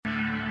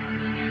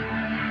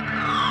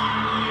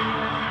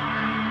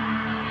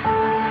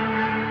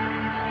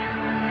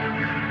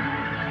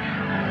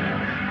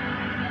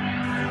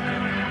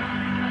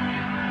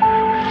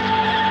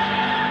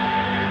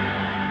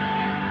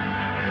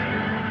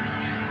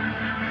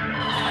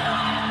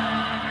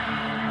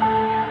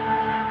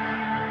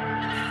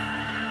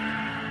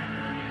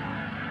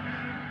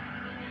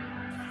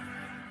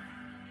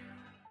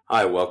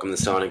Hi, welcome to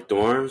Sonic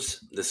Dorms.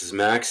 This is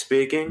Max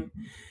speaking,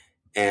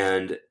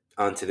 and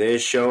on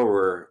today's show,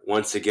 we're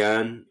once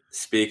again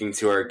speaking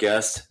to our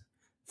guest,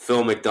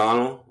 Phil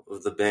McDonald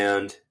of the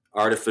band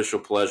Artificial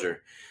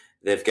Pleasure.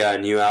 They've got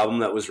a new album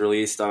that was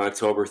released on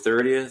October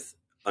 30th,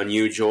 A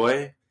New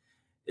Joy.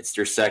 It's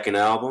their second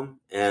album,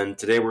 and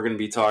today we're going to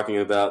be talking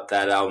about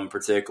that album in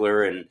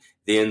particular and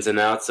the ins and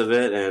outs of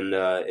it and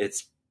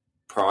its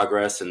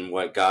progress and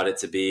what got it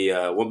to be,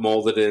 what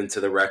molded it into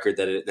the record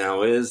that it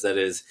now is, that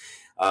is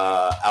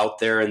out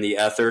there in the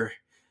ether.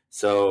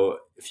 So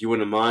if you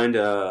wouldn't mind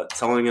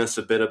telling us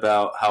a bit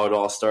about how it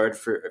all started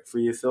for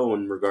you, Phil,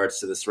 in regards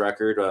to this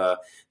record,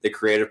 the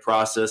creative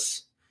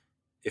process,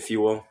 if you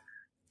will.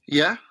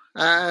 Yeah.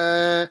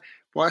 Well,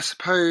 I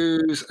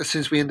suppose as soon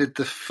as we ended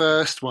the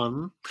first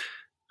one,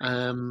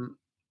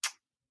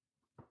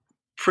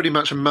 pretty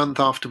much a month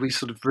after we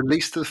sort of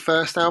released the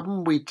first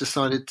album, we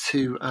decided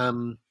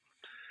to,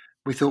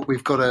 we thought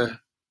we've got to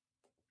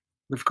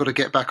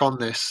get back on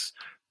this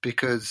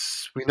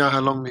because we know how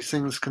long these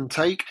things can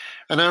take.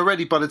 And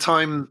already by the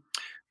time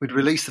we'd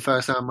released the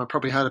first album, I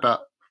probably had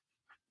about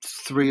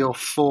 3 or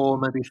 4,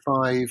 maybe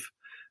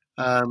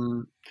 5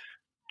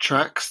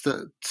 tracks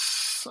that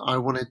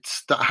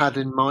I had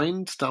in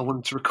mind that I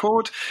wanted to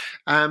record.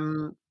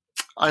 And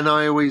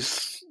I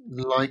always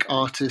like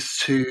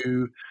artists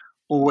who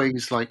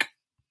always I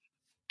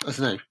don't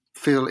know,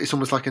 feel it's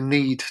almost like a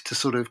need to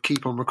sort of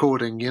keep on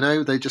recording, you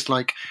know? They just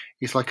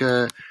it's like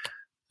a,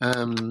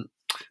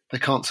 they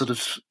can't sort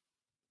of,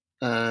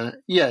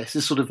 it's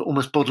this sort of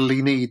almost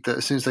bodily need that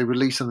as soon as they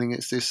release something,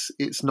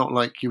 it's not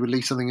like you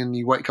release something and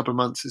you wait a couple of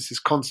months. It's this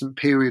constant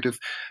period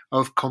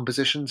of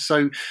composition.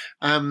 So,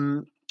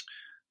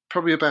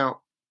 probably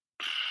about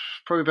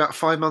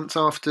 5 months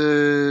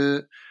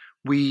after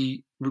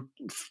we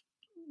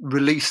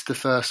released the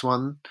first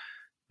one,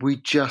 we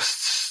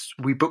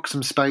booked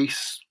some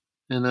space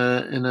in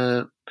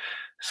a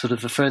sort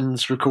of a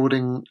friend's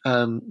recording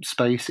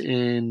space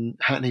in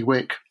Hackney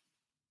Wick,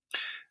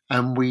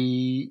 and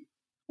we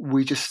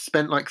just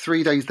spent like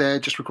 3 days there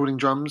just recording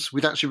drums.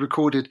 We'd actually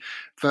recorded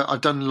I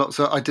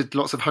did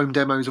lots of home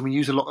demos, and we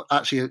use a lot.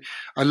 Actually,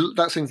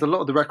 that seems a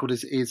lot of the record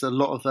is a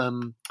lot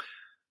of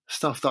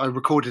stuff that I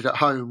recorded at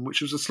home,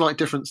 which was a slight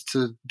difference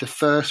to the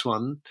first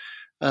one.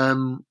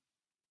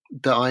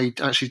 That I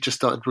actually just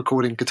started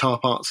recording guitar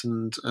parts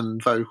and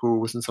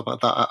vocals and stuff like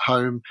that at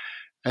home.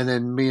 And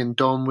then me and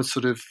Dom would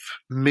sort of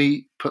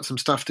meet, put some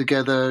stuff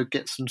together,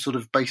 get some sort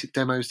of basic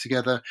demos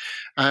together.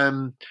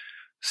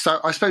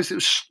 So I suppose it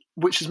was,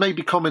 which is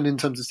maybe common in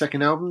terms of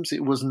second albums.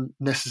 It wasn't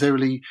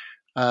necessarily,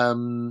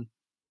 it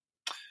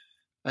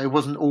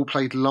wasn't all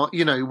played live,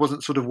 you know, it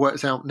wasn't sort of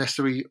worked out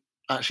necessarily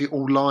actually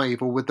all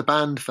live or with the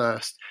band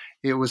first.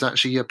 It was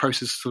actually a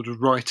process of sort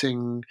of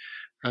writing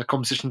a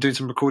composition, doing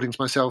some recordings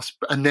myself,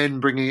 and then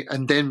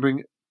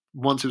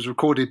once it was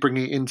recorded,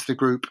 bringing it into the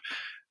group,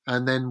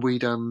 and then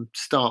we'd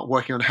start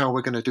working on how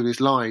we're going to do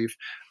this live.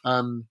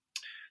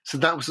 So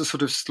that was a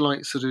sort of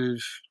slight sort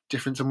of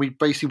difference, and we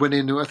basically went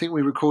in. I think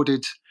we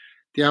recorded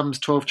the album's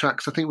 12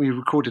 tracks. I think we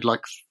recorded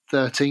like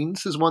 13.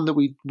 So there's one that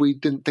we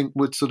didn't think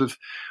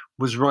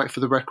was right for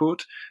the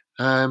record.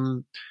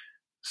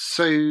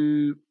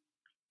 So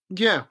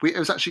yeah, it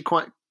was actually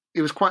quite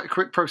a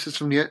quick process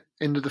from the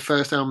end of the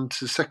first album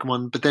to the second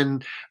one, but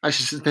then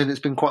actually since then it's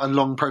been quite a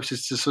long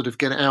process to sort of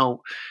get it out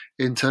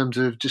in terms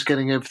of just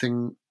getting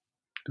everything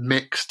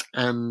mixed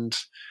and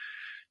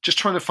just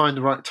trying to find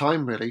the right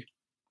time, really.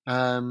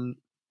 So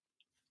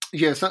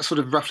that's sort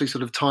of roughly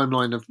sort of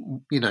timeline of,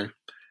 you know,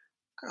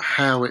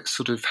 how it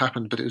sort of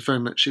happened, but it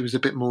was a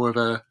bit more of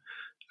a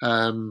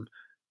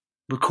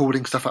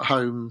recording stuff at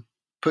home,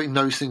 putting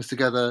those things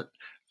together.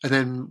 And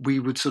then we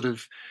would sort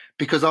of,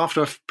 because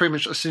after pretty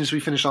much as soon as we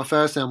finished our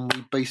first album,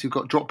 we basically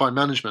got dropped by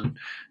management.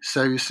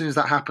 So as soon as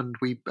that happened,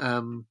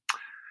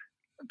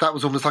 that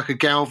was almost like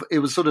it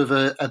was sort of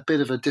a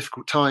bit of a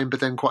difficult time, but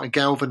then quite a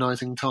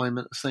galvanizing time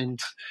at the same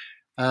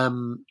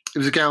it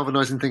was a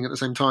galvanizing thing at the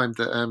same time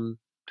that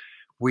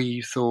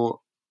we thought,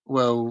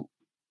 well,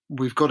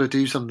 we've got to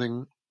do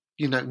something.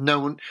 You know,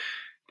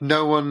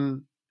 no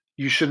one,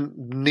 you shouldn't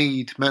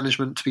need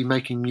management to be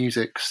making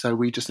music. So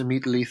we just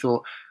immediately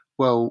thought,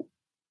 well,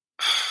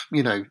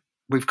 you know,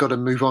 we've got to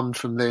move on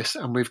from this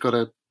and we've got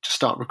to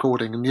start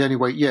recording. And the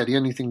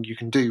only thing you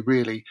can do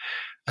really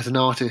as an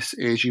artist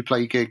is you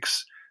play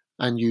gigs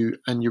and you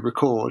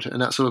record.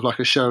 And that's sort of like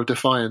a show of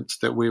defiance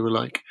that we were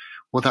like,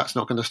 well, that's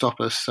not going to stop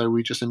us. So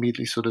we just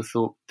immediately sort of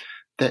thought,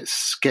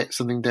 let's get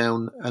something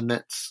down and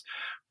let's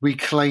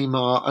reclaim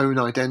our own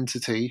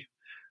identity,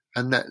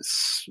 and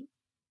let's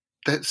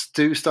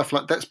do stuff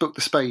like, let's book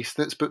the space,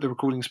 let's book the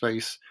recording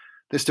space.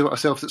 Let's do it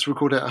ourselves. Let's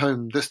record it at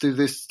home. Let's do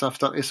this stuff.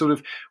 It's sort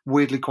of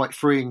weirdly quite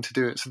freeing to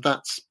do it. So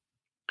that's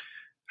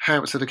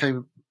how it sort of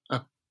came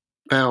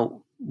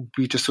about.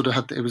 We just sort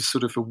of it was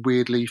sort of a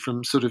weirdly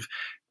from sort of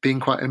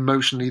being quite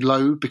emotionally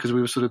low because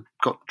we were sort of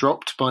got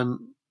dropped by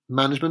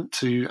management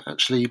to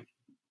actually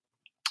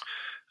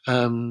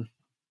getting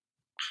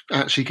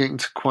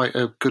to quite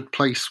a good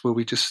place where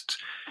we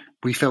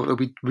felt that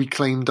we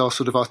reclaimed our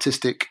sort of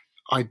artistic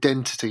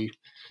identity.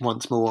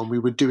 once more, and we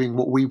were doing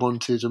what we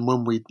wanted and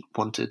when we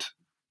wanted.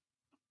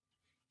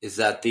 Is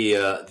that the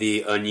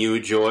a new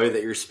joy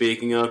that you're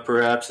speaking of?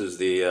 Perhaps is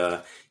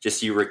the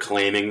just you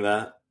reclaiming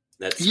that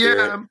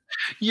spirit?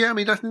 Yeah. I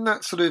mean, I think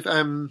that sort of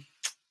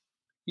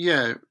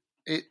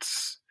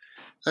it's.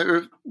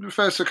 It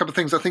refers to a couple of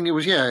things. I think it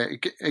was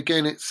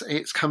again,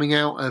 it's coming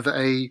out of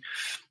a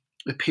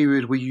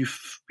period where you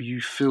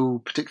feel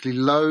particularly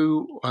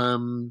low,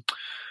 and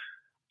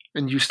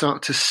you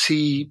start to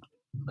see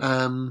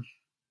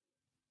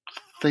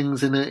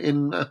things in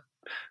a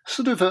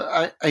sort of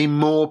a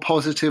more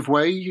positive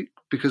way,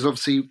 because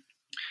obviously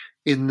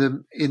as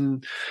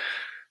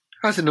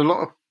in a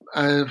lot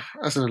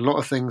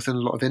of things in a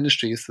lot of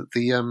industries, that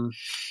the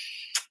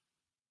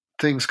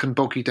things can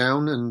bog you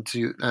down, and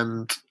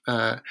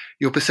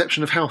your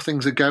perception of how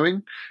things are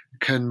going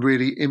can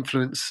really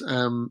influence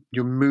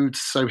your mood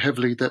so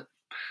heavily that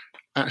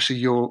actually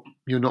you're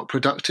not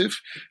productive,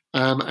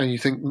 and you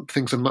think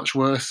things are much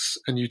worse,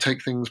 and you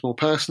take things more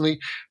personally.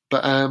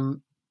 But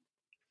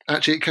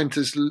actually, it came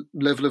to this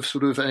level of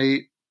sort of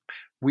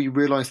we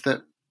realised that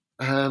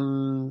I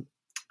don't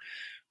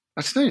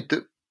know,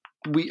 that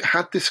we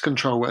had this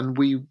control, and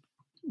we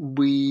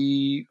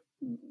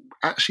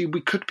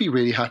could be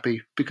really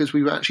happy because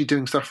we were actually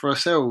doing stuff for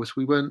ourselves.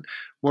 We weren't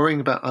worrying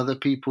about other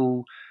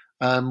people.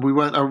 We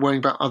weren't worrying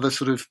about other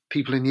sort of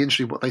people in the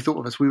industry, what they thought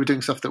of us. We were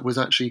doing stuff that was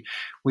actually,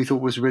 we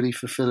thought was really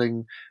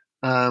fulfilling.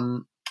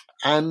 And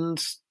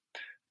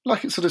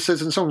like it sort of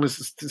says in the song,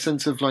 there's the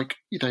sense of like,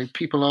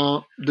 people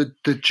are,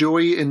 the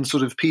joy in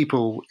sort of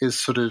people is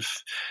sort of,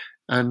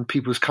 and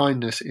people's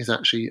kindness is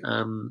actually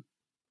a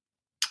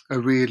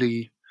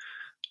really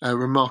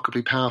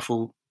remarkably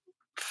powerful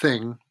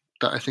thing.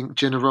 That I think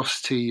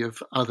generosity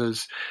of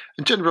others,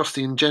 and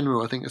generosity in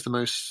general, I think is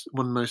one of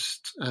the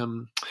most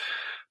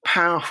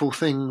powerful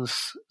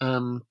things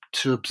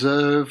to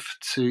observe,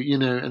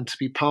 and to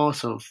be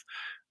part of.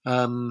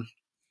 But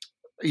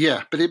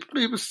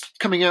it was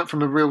coming out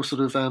from a real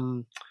sort of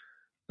a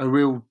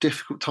real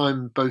difficult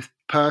time, both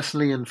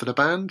personally and for the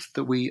band,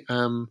 that we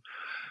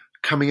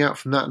coming out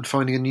from that and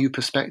finding a new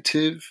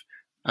perspective,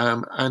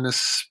 and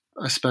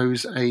I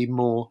suppose a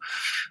more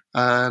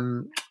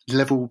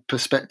level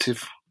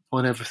perspective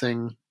on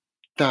everything.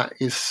 That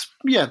is,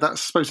 I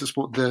suppose that's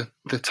what the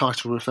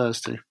title refers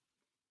to.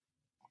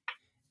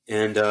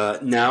 And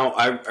now,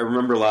 I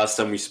remember last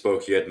time we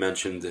spoke, you had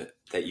mentioned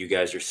that you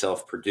guys are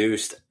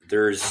self-produced.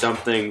 There's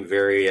something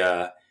very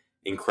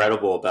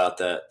incredible about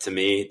that to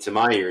me, to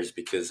my ears,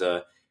 because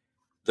the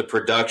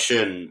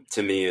production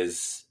to me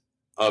is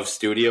of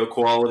studio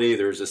quality.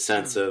 There's a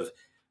sense of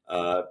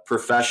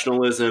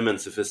professionalism and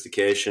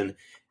sophistication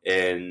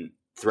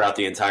throughout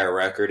the entire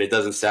record. It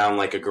doesn't sound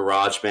like a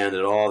garage band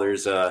at all.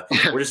 There's where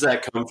does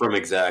that come from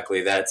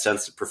exactly? That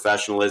sense of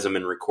professionalism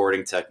and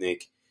recording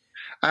technique.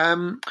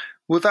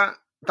 Well, that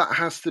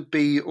has to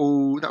be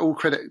all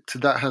credit to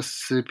that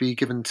has to be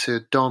given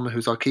to Dom,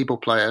 who's our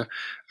keyboard player.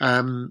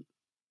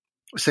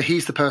 So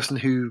he's the person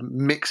who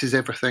mixes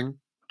everything.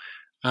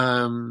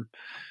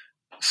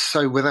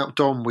 So without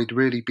Dom, we'd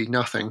really be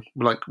nothing.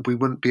 Like, we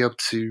wouldn't be able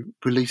to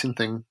release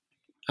anything.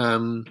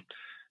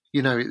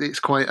 It's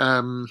quite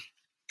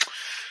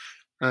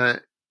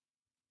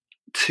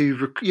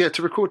to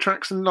record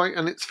tracks, and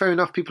it's fair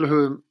enough. People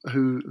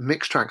who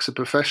mix tracks are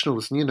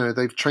professionals, and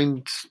they've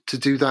trained to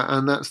do that,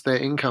 and that's their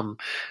income.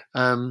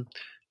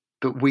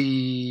 But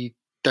we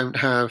don't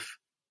have,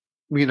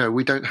 we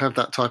don't have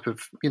that type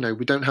of,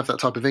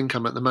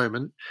 income at the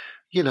moment.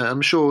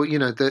 I'm sure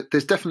that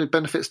there's definitely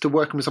benefits to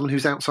working with someone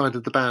who's outside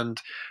of the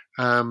band.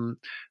 But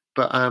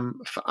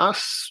for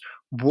us,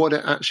 what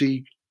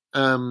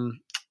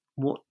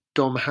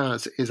Dom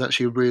has is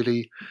actually a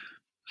really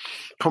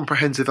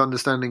comprehensive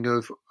understanding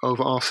of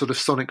our sort of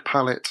sonic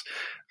palette,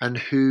 and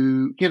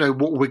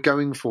what we're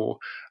going for,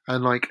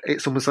 and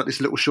it's almost like this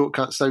little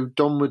shortcut. So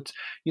Dom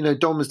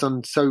has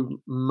done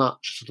so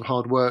much sort of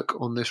hard work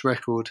on this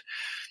record,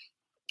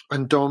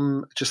 and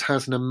Dom just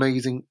has an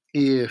amazing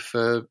ear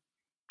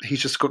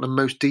he's just got the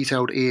most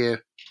detailed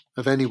ear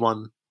of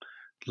anyone.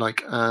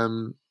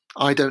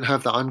 I don't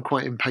have that. I'm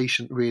quite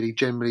impatient, really,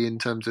 generally, in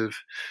terms of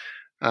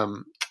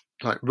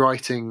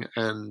writing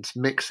and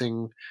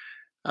mixing.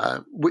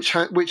 Which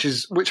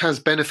has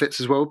benefits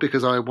as well,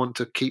 because I want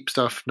to keep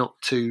stuff not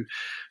too.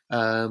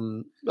 I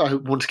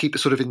want to keep it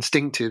sort of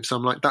instinctive. So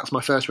I'm like, that's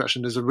my first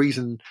reaction. There's a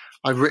reason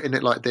I've written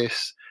it like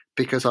this,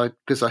 because I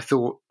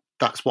thought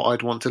that's what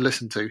I'd want to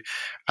listen to.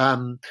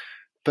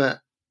 But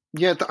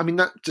yeah,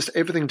 that just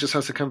everything just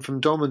has to come from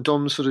Dom, and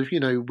Dom sort of,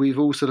 we've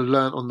all sort of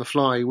learnt on the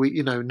fly.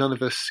 We, none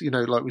of us,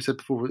 like we said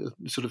before,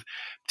 sort of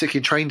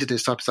particularly trained in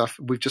this type of stuff.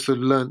 We've just sort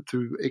of learnt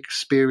through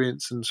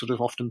experience, and sort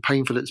of often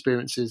painful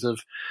experiences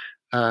of,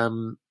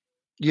 and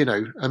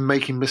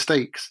making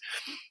mistakes.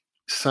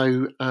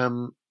 So,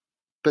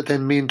 but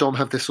then me and Dom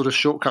have this sort of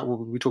shortcut where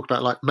we talk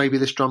about maybe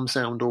this drum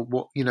sound, or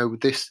what,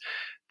 this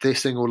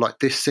thing, or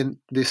this synth,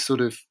 this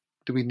sort of,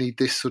 do we need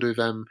this sort of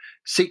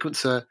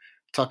sequencer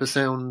type of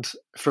sound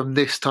from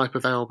this type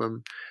of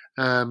album.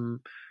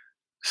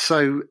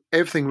 So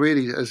everything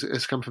really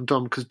has come from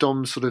Dom, because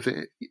Dom sort of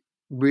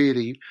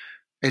really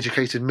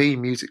educated me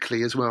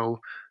musically as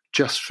well,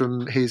 just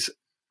from his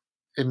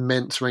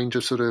immense range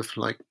of sort of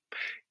like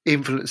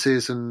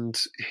influences, and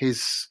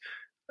his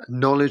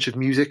knowledge of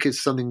music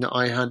is something that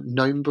I hadn't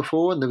known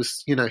before. And there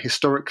was,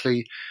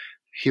 historically,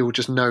 he'll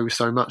just know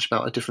so much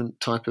about a different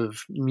type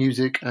of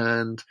music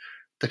and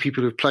the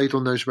people who've played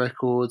on those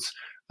records,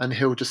 and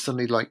he'll just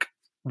suddenly like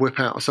whip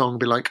out a song and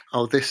be like,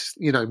 oh, this,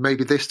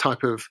 maybe this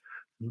type of,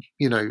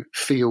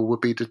 feel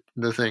would be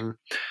the thing.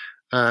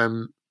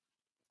 And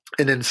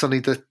then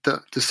suddenly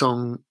the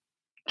song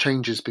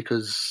changes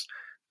because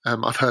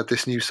I've heard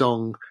this new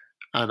song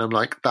and I'm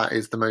like, that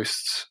is the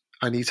most,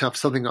 I need to have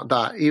something like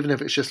that, even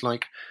if it's just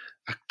like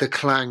the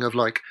clang of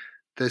like,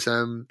 there's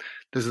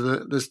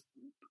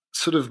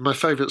sort of my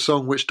favourite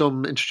song, which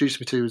Dom introduced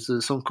me to, is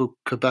a song called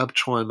Kebab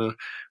Träumer,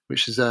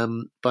 which is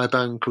by a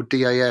band called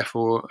DAF,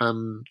 or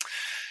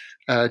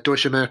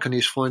Deutsche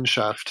Amerikanische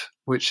Freundschaft,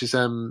 which is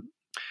and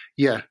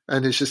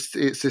it's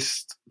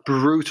this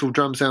brutal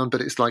drum sound,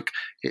 but it's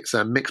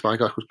mixed by a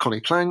guy called Connie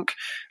Plank,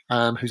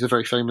 who's a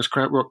very famous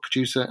crowd rock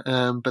producer.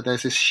 But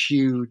there's this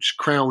huge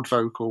crowd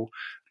vocal,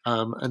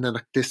 and then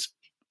this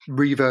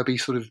reverby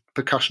sort of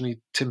percussion-y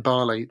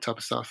timbale type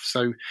of stuff.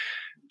 So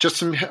just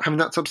from having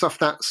that type of stuff,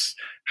 that's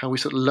how we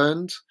sort of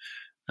learned.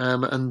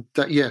 And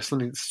that,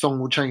 suddenly the song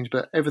will change,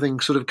 but everything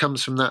sort of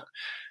comes from that,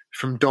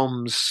 from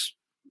Dom's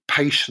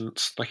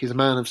patience. Like, he's a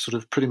man of sort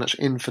of pretty much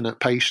infinite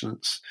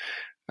patience,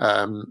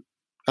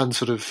 and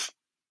sort of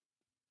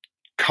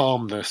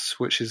calmness,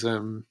 which is,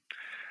 so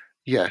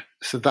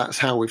that's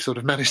how we've sort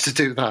of managed to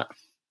do that.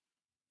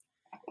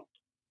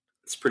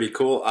 It's pretty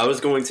cool. I was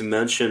going to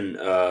mention,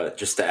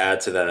 just to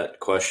add to that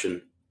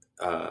question,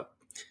 and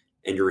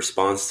your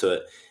response to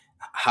it,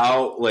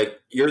 how, like,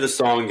 you're the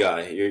song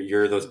guy,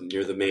 you're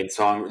the main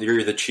song,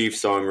 you're the chief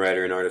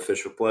songwriter in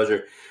Artificial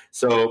Pleasure.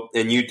 So,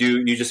 and you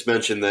just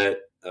mentioned that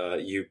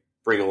you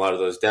bring a lot of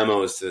those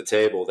demos to the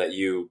table, that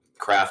you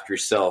craft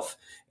yourself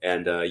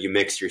and you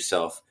mix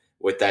yourself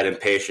with that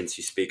impatience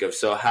you speak of.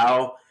 So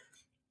how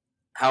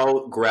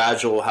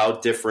gradual, how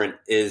different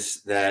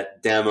is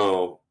that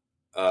demo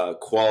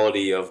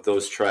quality of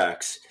those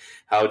tracks?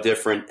 How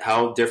different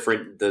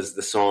does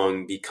the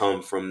song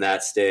become from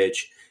that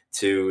stage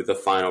to the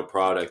final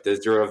product?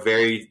 Is there a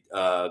very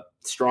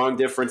strong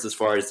difference as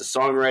far as the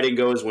songwriting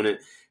goes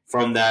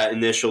from that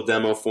initial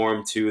demo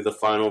form to the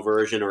final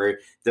version, or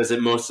does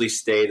it mostly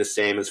stay the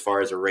same as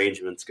far as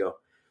arrangements go?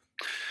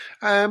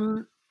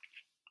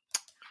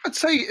 I'd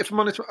say, if I'm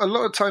honest, a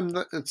lot of time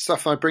the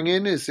stuff I bring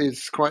in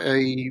is quite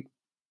a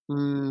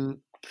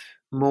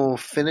more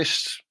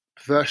finished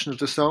version of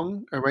the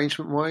song,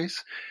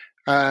 arrangement-wise.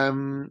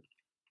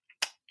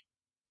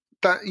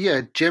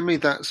 Generally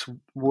that's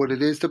what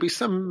it is. There'll be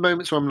some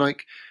moments where I'm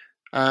like,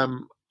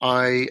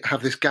 I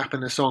have this gap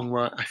in a song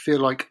where I feel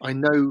like I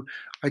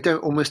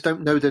almost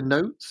don't know the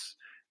notes.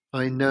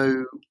 I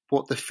know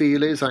what the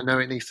feel is. I know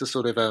it needs to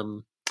sort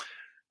of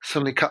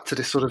suddenly cut to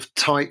this sort of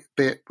tight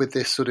bit with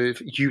this sort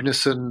of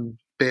unison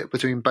bit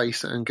between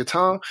bass and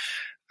guitar.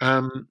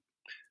 And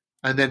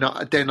then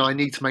I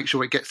need to make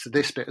sure it gets to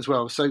this bit as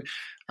well. So,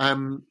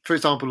 for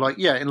example,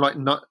 in like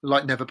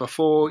Never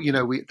Before,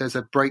 there's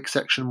a break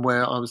section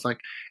where I was like,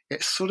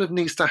 it sort of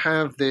needs to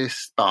have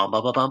this ba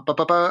ba ba ba ba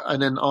ba ba,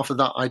 and then after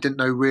that, I didn't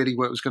know really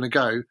where it was going to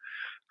go.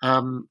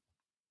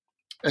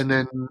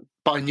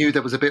 But I knew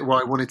there was a bit where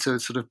I wanted to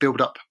sort of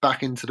build up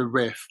back into the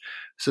riff.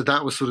 So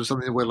that was sort of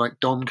something where like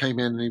Dom came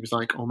in and he was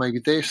like, oh, maybe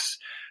this,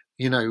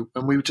 and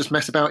we would just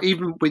mess about.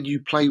 Even when you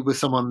play with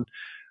someone,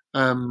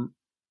 and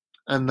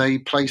they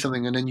play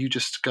something, and then you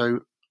just go,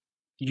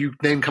 you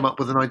then come up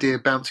with an idea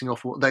bouncing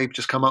off what they've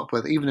just come up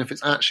with, even if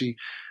it's actually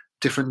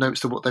different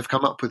notes to what they've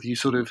come up with. You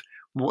sort of,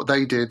 what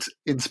they did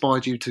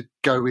inspired you to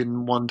go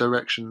in one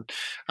direction.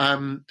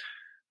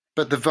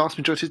 But the vast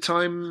majority of the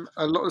time,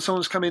 a lot of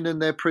songs come in and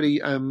they're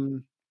pretty,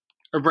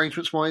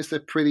 arrangements-wise, they're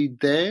pretty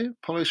there.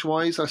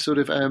 Polish-wise, I sort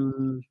of,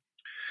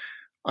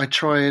 I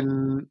try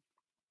and,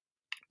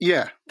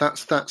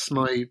 that's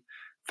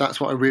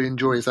what I really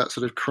enjoy, is that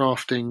sort of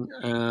crafting,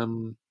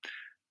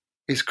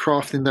 is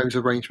crafting those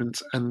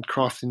arrangements and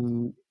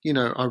crafting,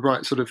 I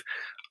write sort of,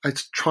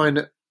 it's trying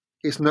to,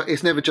 it's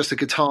never just a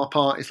guitar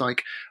part. It's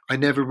like, I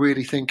never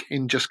really think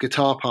in just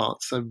guitar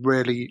parts. I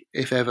rarely,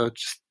 if ever,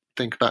 just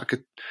think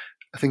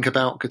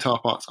about guitar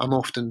parts. I'm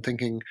often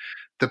thinking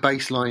the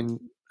bass line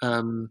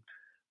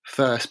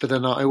first, but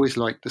then I always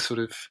like the sort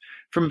of,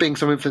 from being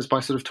so influenced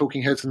by sort of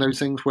Talking Heads and those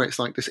things, where it's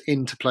like this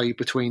interplay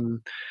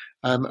between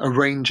a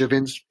range of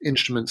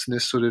instruments and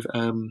this sort of,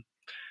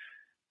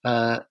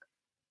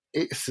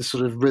 it's the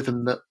sort of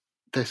rhythm that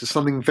there's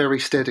something very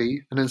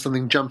steady and then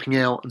something jumping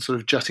out and sort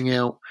of jutting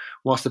out,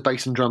 whilst the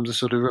bass and drums are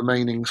sort of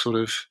remaining sort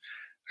of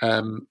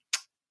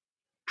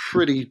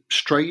pretty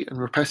straight and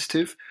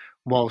repetitive,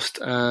 whilst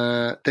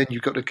then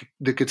you've got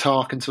the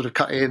guitar can sort of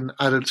cut in,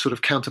 add a sort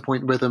of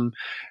counterpoint rhythm,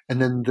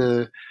 and then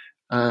the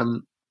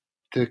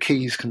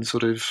keys can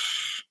sort of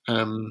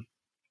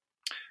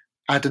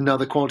add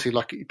another quality,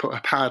 like you put a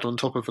pad on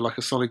top of like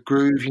a solid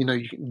groove.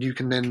 You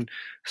can then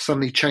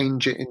suddenly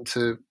change it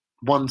into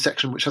one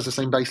section which has the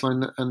same bass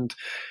line, and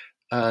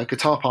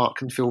guitar part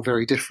can feel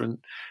very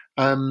different.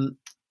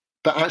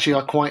 But actually,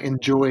 I quite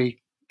enjoy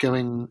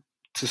going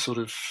to sort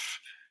of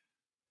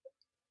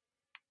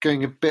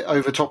going a bit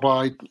over top.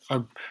 I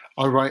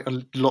write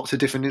lots of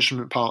different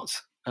instrument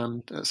parts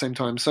at the same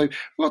time. So a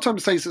lot of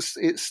times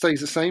it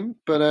stays the same,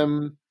 but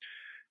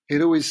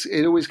it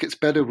always gets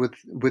better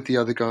with the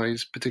other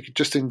guys, particularly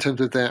just in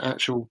terms of their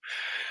actual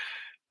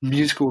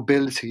musical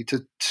ability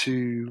to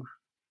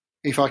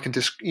if I can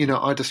just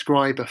I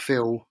describe a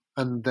fill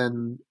and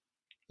then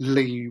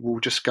Lee will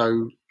just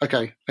go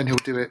okay, and he'll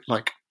do it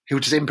like he'll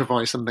just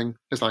improvise something.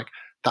 It's like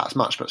that's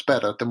much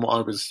better than what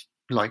I was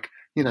like.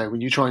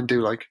 When you try and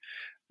do like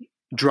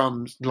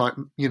drums, like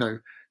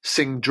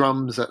sing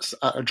drums at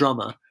a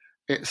drummer,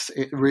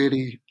 it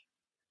really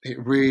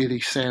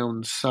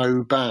sounds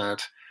so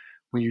bad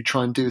when you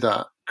try and do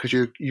that because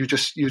you're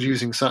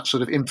using such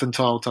sort of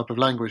infantile type of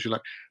language. You're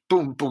like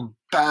boom boom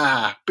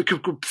bah, could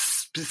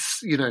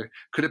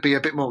it be a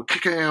bit more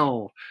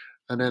cacao?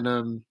 And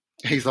then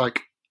he's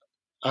like,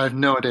 I have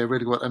no idea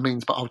really what that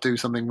means, but I'll do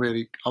something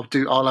really.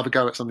 I'll have a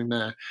go at something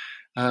there.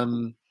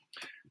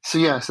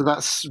 So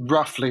that's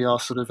roughly our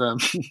sort of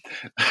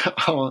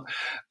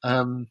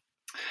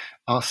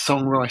our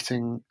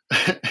songwriting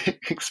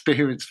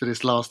experience for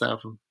this last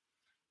album.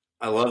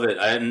 I love it.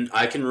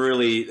 I can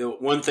really,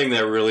 one thing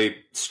that really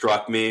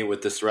struck me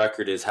with this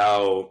record is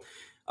how,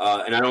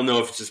 and I don't know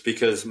if it's just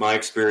because my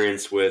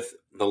experience with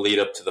the lead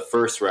up to the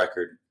first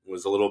record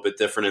was a little bit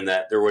different in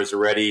that there was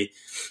already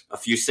a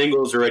few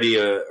singles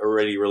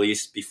already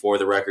released before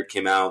the record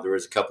came out. There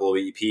was a couple of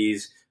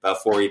EPs,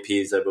 about 4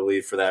 EPs, I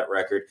believe, for that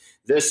record.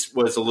 This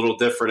was a little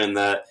different in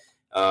that,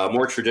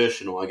 more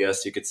traditional, I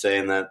guess you could say,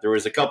 in that there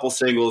was a couple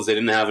singles. They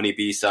didn't have any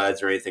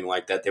B-sides or anything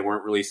like that. They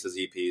weren't released as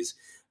EPs.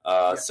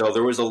 So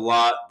there was a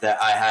lot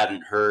that I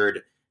hadn't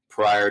heard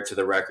prior to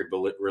the record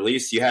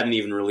release. You hadn't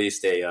even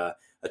released a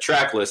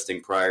track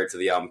listing prior to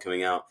the album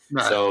coming out.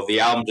 Right. So the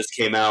album just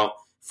came out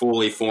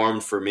fully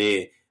formed for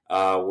me,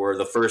 where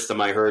the first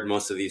time I heard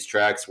most of these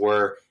tracks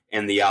were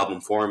in the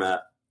album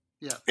format.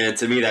 Yeah. And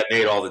to me, that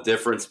made all the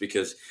difference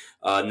because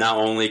not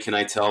only can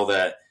I tell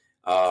that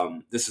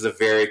this is a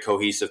very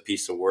cohesive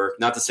piece of work,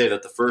 not to say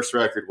that the first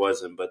record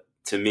wasn't, but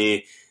to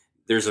me,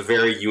 there's a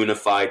very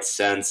unified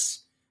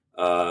sense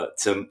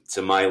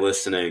to my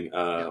listening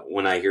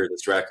when I hear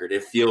this record.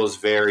 It feels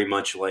very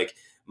much like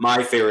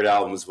my favorite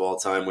albums of all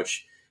time,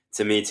 which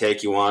to me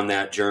take you on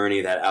that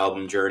journey, that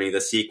album journey. The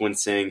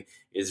sequencing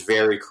is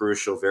very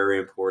crucial, very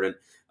important.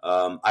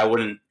 I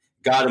wouldn't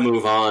Gotta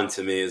Move On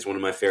to me is one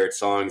of my favorite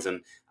songs,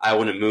 and I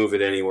wouldn't move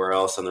it anywhere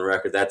else on the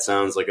record. That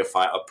sounds like a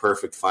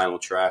perfect final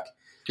track.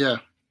 Yeah,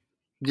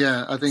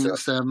 I think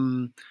it's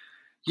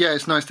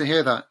it's nice to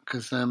hear that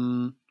because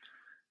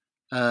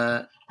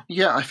I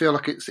feel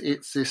like it's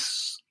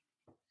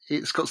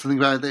got something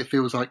about it that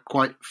feels like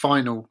quite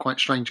final, quite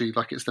strangely,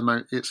 like it's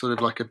sort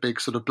of like a big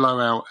sort of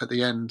blowout at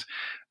the end.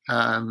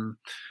 So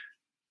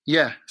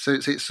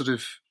it's sort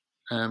of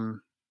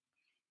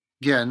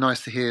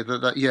nice to hear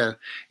that.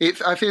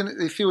 I feel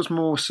it feels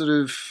more sort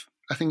of.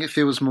 I think it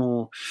feels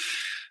more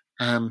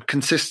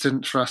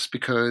consistent for us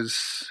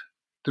because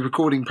the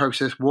recording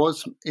process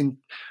was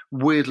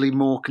weirdly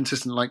more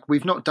consistent. Like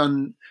we've not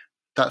done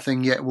that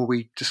thing yet where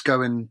we just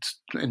go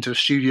into a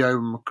studio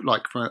and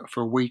like for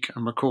a week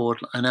and record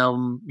an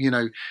album,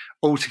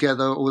 all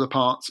together, all the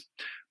parts.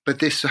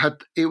 But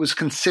it was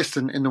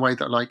consistent in the way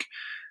that like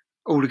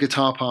all the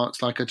guitar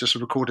parts, like I just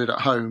recorded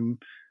at home.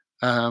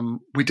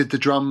 We did the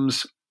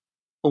drums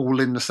all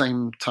in the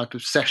same type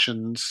of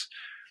sessions.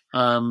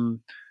 Like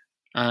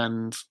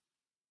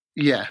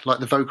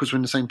the vocals were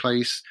in the same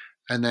place.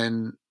 And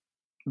then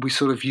we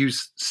sort of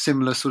used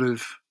similar sort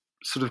of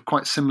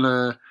quite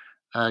similar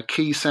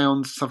key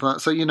sounds, stuff like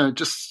that. So,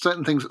 just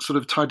certain things that sort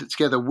of tied it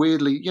together.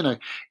 Weirdly,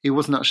 it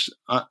wasn't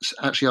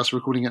actually us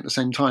recording at the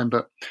same time,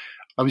 but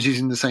I was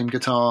using the same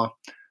guitar,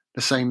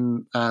 the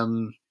same, I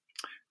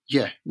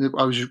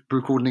was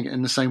recording it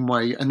in the same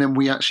way. And then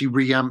we actually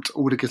reamped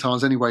all the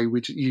guitars anyway.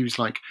 We used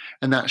we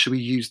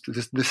used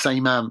the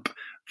same amp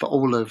for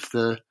all of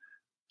the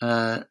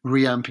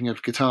reamping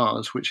of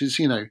guitars, which is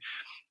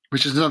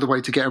another way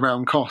to get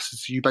around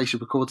costs. You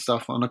basically record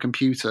stuff on a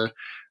computer,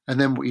 and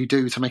then what you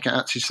do to make it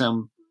actually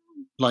sound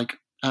like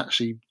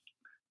actually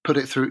put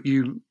it through,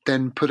 you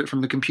then put it from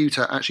the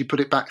computer, actually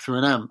put it back through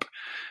an amp.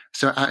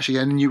 So actually,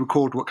 and you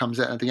record what comes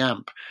out of the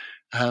amp.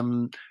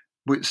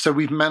 So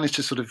we've managed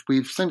to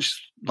we've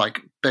essentially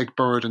begged,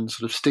 borrowed, and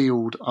sort of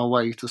stealed our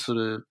way to sort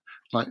of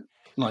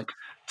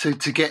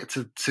to get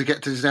to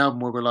this album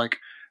where we're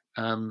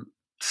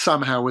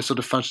somehow we're sort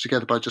of fudged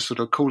together by just sort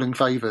of calling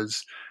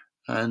favors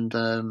and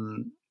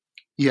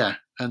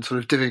and sort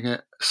of doing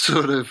it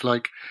sort of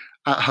like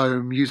at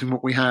home using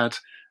what we had,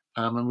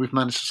 and we've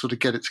managed to sort of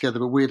get it together.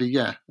 But weirdly,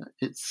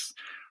 it's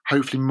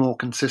hopefully more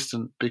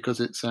consistent because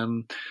it's I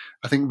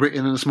think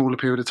written in a smaller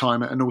period of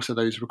time and also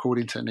those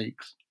recording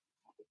techniques.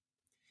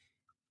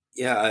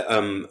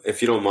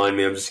 If you don't mind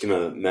me, I'm just going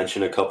to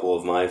mention a couple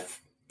of my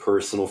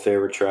personal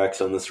favorite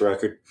tracks on this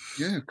record.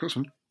 Yeah, of course.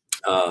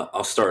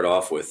 I'll start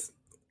off with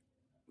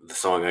the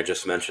song I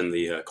just mentioned,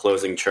 the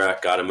closing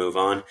track, "Gotta Move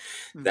On."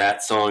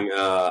 That song,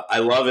 I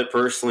love it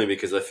personally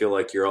because I feel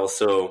like you're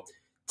also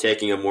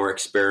taking a more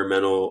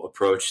experimental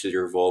approach to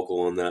your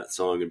vocal on that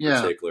song in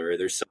particular.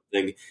 There's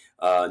something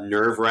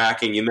nerve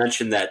wracking. You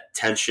mentioned that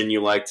tension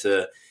you like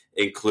to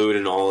include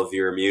in all of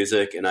your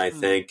music, and I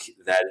think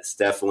that it's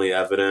definitely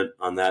evident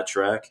on that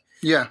track.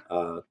 Yeah.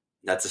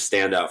 That's a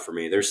standout for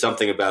me. There's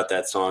something about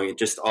that song. It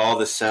just all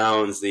the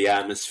sounds, the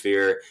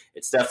atmosphere.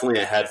 It's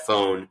definitely a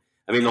headphone.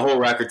 I mean, the whole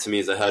record to me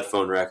is a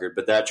headphone record,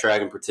 but that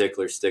track in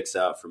particular sticks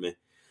out for me.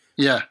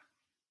 Yeah.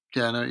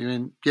 Yeah, I know what you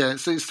mean. Yeah,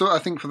 so it's I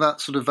think for that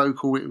sort of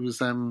vocal, it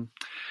was, again,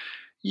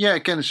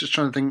 it's just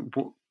trying to think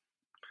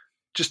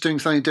just doing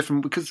something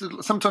different, because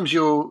sometimes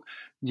your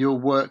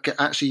work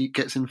actually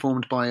gets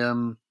informed by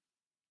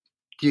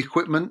the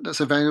equipment that's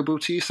available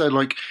to you. So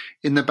like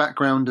in the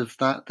background of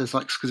that, there's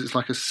like, because it's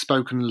like a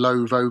spoken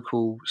low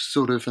vocal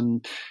sort of,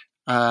 and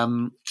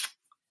I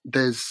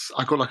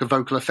got like a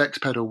vocal effects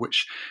pedal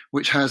which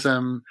has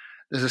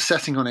there's a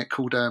setting on it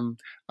called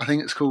I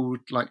think it's called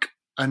like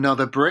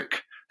Another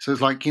Brick. So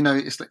it's like,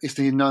 it's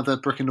the another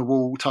brick in the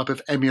wall type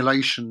of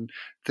emulation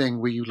thing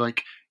where you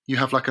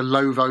have like a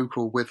low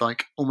vocal with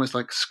like almost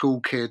like school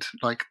kid,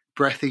 like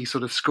breathy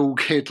sort of school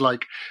kid,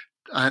 like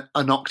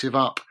an octave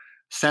up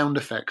sound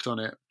effect on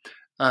it.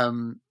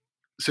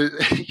 So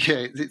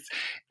yeah,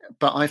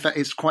 but I thought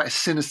it's quite a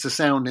sinister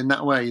sound in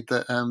that way,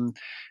 that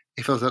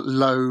if I was a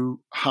low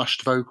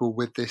hushed vocal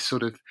with this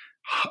sort of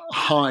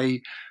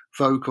high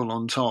vocal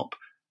on top,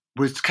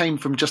 which came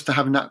from just to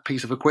having that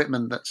piece of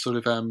equipment that sort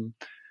of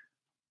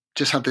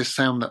just had this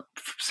sound that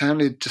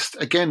sounded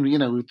just, again, we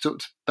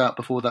talked about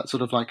before, that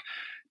sort of like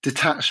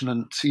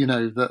detachment,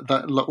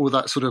 that all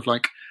that sort of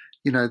like,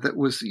 that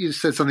was, you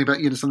said something about,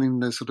 something,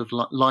 the sort of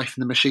like life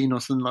in the machine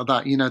or something like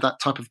that, that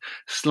type of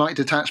slight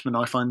detachment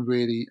I find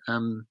really,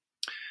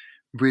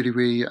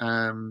 really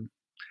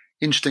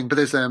interesting. But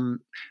there's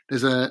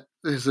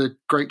a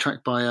great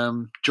track by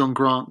John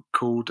Grant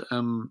called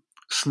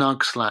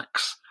Snug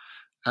Slacks.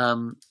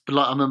 But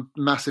like, I'm a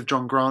massive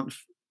John Grant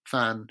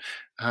fan.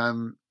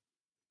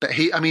 But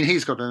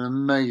he's got an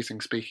amazing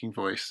speaking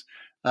voice.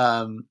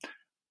 But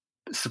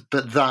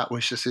that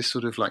was just this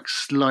sort of like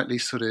slightly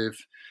sort of,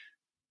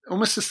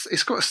 almost,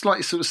 it's got a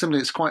slightly sort of similar,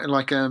 it's quite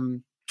like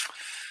sort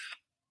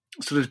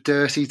of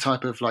dirty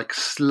type of like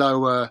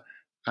slower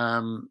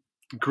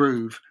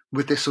groove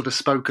with this sort of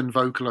spoken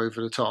vocal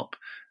over the top.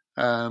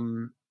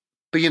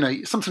 But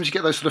sometimes you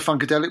get those sort of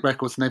funkadelic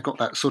records and they've got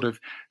that sort of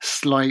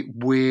slight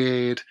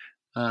weird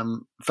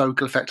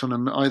vocal effect on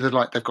them. Either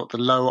like they've got the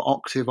lower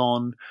octave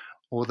on,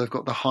 or they've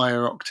got the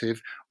higher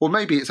octave, or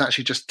maybe it's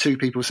actually just two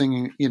people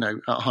singing,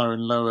 at higher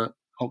and lower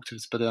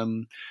octaves. But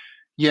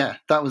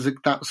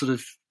that sort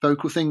of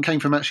vocal thing came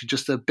from actually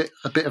just a bit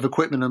of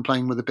equipment and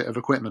playing with a bit of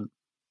equipment.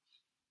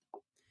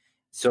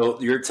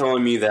 So you're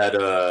telling me that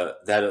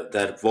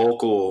that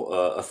vocal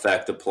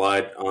effect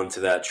applied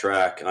onto that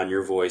track on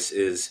your voice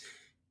is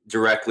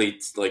directly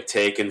like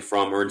taken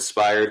from or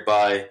inspired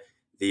by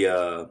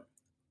the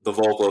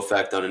vocal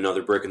effect on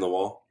Another Brick in the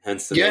Wall,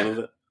 hence the name of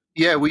it.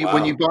 Yeah,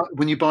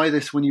 when you buy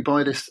this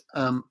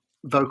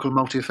vocal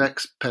multi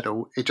effects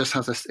pedal, it just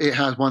has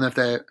one of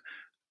their,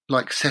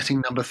 like,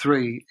 setting number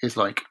 3 is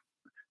like,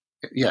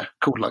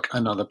 called like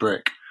Another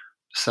Brick.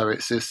 So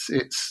it's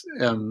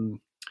one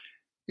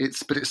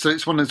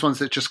of those ones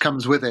that just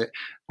comes with it,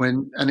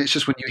 and it's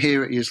just when you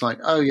hear it, you're just like,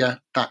 oh yeah,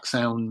 that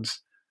sounds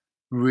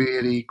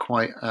really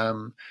quite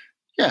a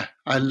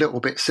little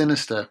bit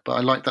sinister, but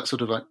I like that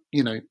sort of like,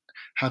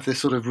 have this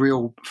sort of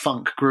real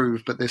funk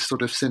groove, but this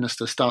sort of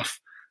sinister stuff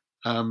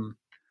on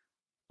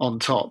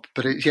top.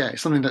 But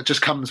it's something that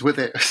just comes with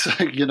it. So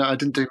I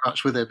didn't do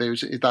much with it, but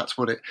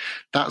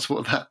that's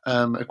what that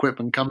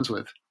equipment comes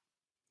with.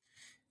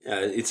 Yeah,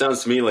 it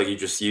sounds to me like you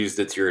just used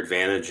it to your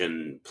advantage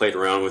and played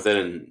around with it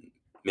and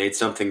made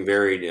something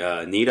very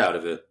neat out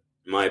of it,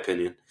 in my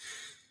opinion.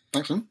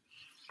 Excellent.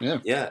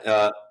 Yeah.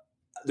 Yeah.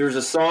 There's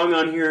a song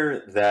on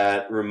here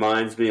that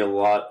reminds me a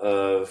lot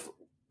of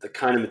the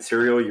kind of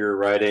material you're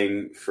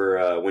writing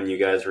for when you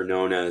guys were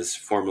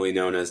formerly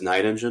known as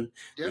Night Engine.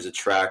 Yep. There's a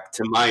track,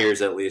 to my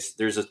ears at least,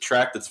 there's a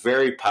track that's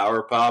very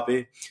power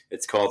poppy.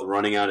 It's called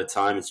Running Out of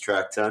Time. It's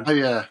track 10. Oh,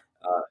 yeah.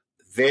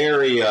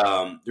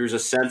 There's a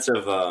sense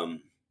of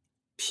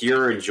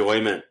pure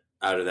enjoyment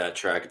out of that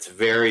track. It's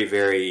very,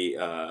 very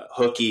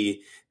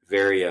hooky,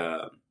 very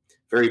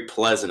very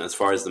pleasant as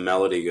far as the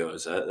melody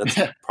goes. That's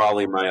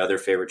probably my other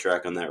favorite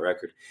track on that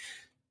record.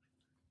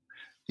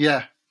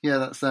 Yeah,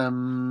 that's I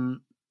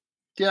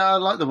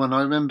like the one.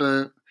 I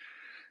remember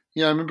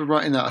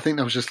writing that. I think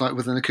that was just like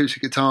with an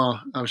acoustic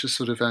guitar. I was just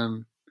sort of I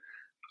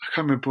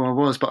can't remember where I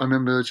was, but I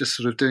remember just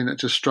sort of doing it,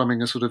 just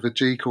strumming a sort of a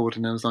G chord,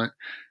 and I was like,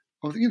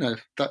 well,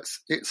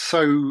 it's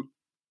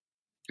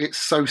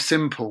so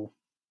simple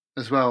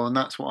as well, and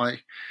that's what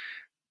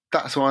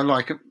I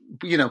like.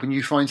 When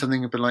you find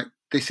something a bit like,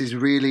 this is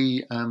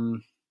really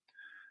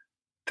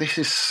this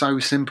is so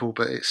simple,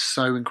 but it's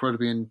so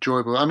incredibly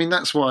enjoyable. I mean,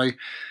 that's why.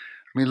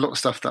 A lot of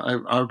stuff that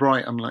I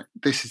write, I'm like,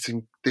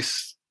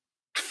 this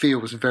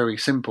feels very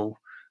simple,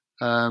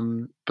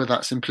 but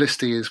that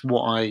simplicity is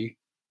what I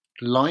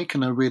like,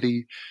 and I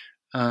really,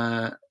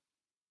 I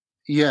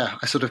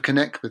sort of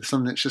connect with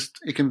something that's just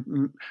it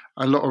can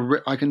a lot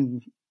of I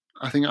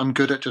think I'm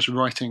good at just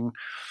writing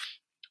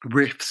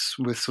riffs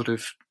with sort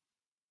of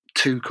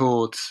two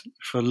chords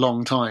for a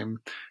long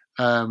time,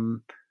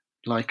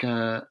 like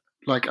I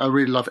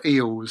really love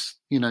Eels,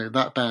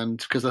 that band,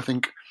 because I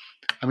think,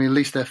 at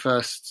least their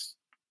first.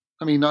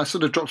 I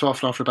sort of dropped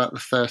off after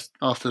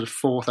the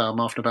fourth album,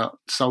 after about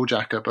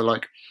Souljacker, but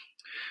like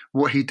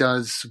what he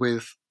does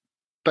with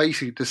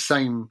basically the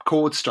same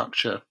chord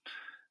structure,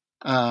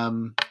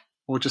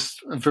 or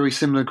just very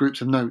similar groups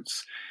of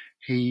notes,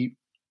 he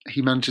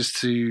manages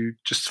to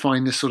just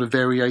find this sort of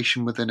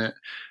variation within it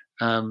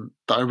that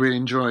I really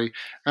enjoy.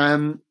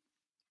 And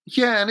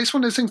it's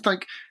one of those things,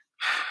 like,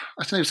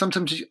 I don't know,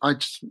 sometimes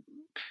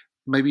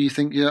maybe you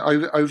think you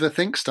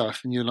overthink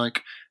stuff, and you're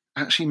like,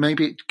 actually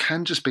maybe it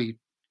can just be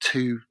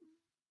two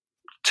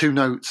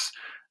notes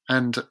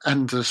and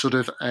a sort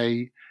of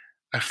a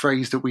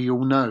phrase that we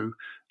all know.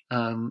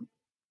 I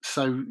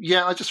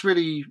just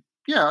really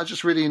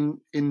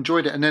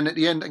enjoyed it. And then at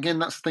the end, again,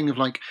 that's the thing of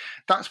like,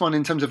 that's one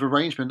in terms of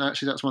arrangement.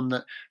 Actually, that's one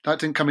that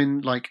didn't come in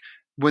like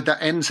with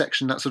that end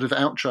section, that sort of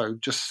outro.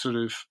 Just sort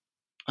of,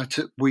 I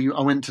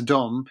went to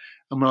Dom,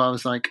 and when I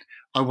was like,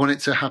 I want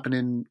it to happen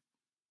in.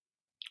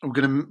 We're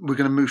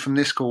gonna move from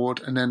this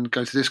chord and then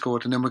go to this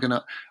chord, and then we're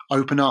gonna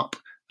open up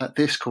at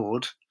this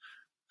chord,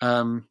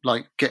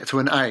 like get to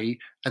an A,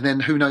 and then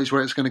who knows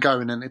where it's going to go,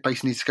 and then it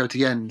basically needs to go to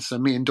the end. So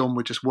me and Dom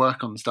would just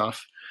work on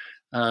stuff.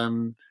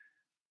 So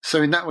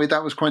in that way,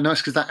 that was quite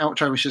nice, because that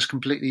outro was just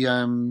completely,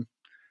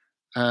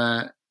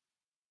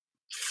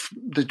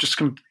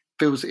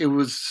 feels. It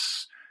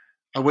was.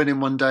 I went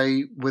in one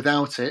day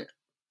without it,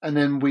 and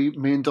then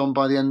me and Dom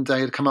by the end of the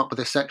day had come up with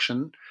this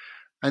section,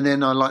 and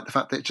then I like the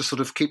fact that it just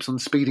sort of keeps on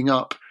speeding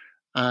up,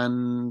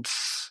 and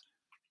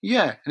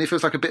it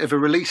feels like a bit of a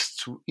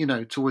release,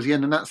 towards the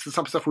end, and that's the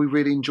type of stuff we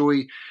really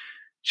enjoy.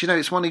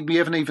 It's one we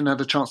haven't even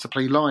had a chance to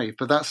play live,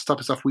 but that's the type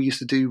of stuff we used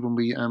to do when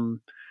we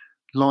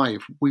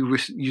live. We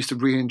used to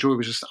really enjoy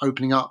was just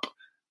opening up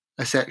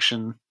a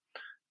section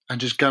and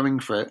just going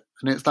for it,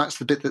 and that's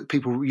the bit that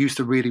people used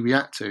to really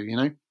react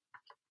to.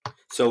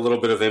 So a little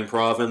bit of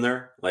improv in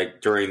there,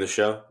 like during the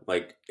show,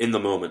 like in the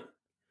moment.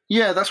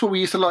 Yeah, that's what we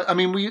used to like.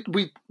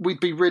 We'd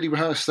be really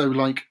rehearsed, so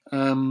like,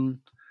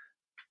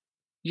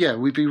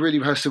 we'd be really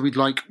rehearsed, so we'd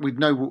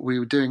know what we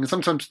were doing, and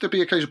sometimes there'd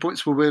be occasional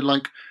points where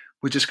we're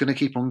just going to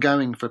keep on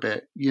going for a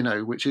bit,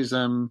 which is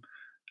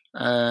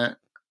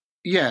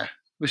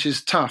which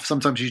is tough.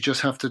 Sometimes you just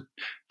have to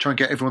try and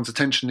get everyone's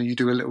attention, and you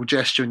do a little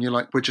gesture, and you're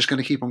like, we're just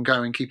going to keep on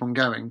going.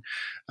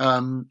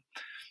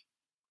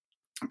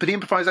 But the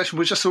improvisation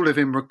was just sort of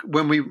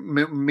when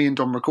me and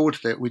Dom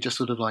recorded it, we just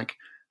sort of like,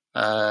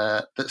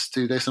 let's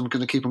do this. I'm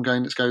going to keep on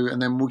going. Let's go,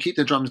 and then we'll keep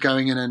the drums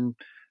going, and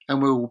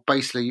we'll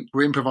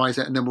improvise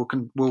it, and then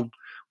we'll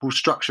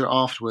structure it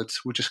afterwards.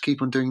 We'll just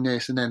keep on doing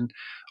this, and then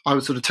I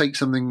would sort of take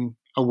something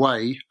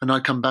away, and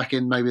I'd come back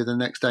in maybe the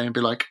next day and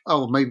be like,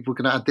 oh, maybe we're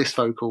going to add this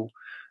vocal,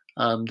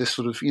 this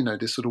sort of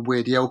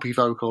weird LP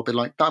vocal. I'd be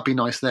like, that'd be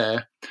nice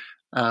there.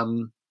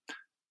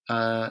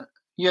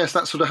 Yes,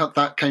 that's sort of how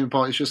that came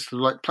apart. It's just sort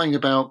of like playing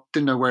about,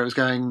 didn't know where it was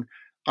going.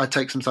 I'd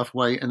take some stuff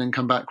away and then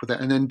come back with it.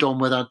 And then Dom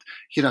would add,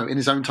 in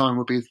his own time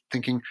would be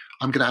thinking,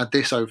 I'm going to add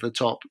this over the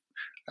top.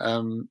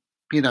 And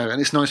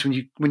it's nice when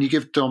you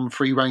give Dom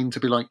free rein to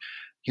be like,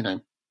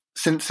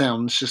 synth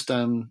sounds, just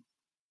do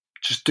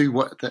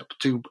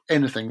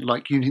anything.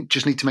 Like you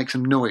just need to make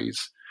some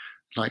noise,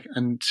 like,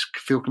 and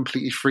feel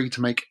completely free to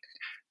make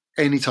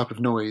any type of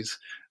noise.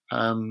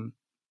 And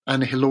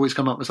he'll always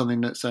come up with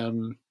something that's,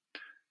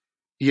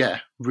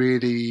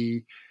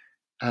 really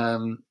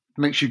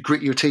makes you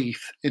grit your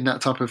teeth in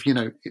that type of,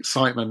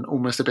 excitement,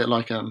 almost a bit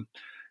like,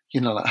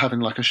 like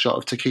having like a shot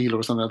of tequila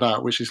or something like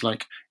that, which is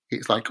like,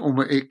 it's like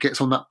it gets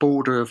on that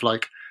border of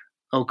like,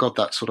 oh God,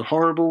 that's sort of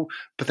horrible.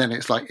 But then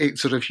it's like, it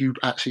sort of, you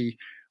actually,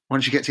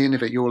 once you get to the end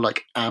of it, you're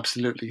like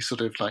absolutely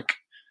sort of like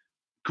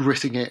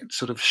gritting it,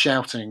 sort of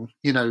shouting,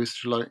 sort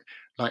of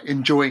like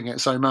enjoying it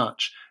so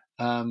much.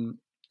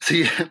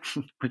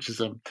 Which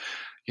is,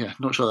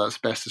 not sure that's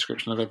the best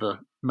description I've ever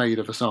made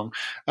of a song.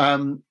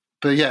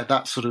 But yeah,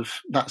 that's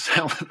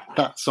how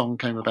that song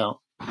came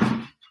about.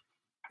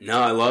 No,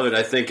 I love it.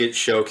 I think it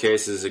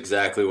showcases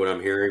exactly what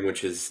I'm hearing,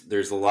 which is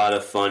there's a lot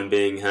of fun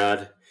being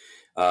had,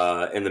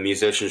 and the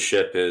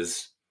musicianship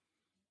is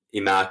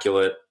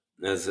immaculate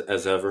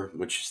as ever,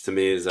 which to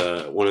me is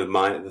one of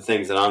the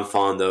things that I'm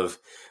fond of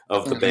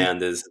the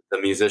band. Is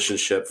the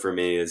musicianship for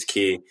me is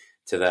key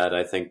to that.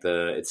 I think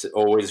it's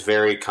always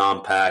very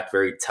compact,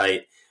 very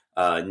tight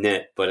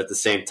knit, but at the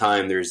same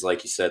time, there's,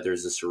 like you said,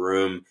 there's this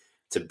room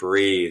to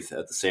breathe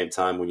at the same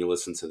time when you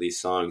listen to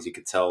these songs. You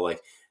could tell, like,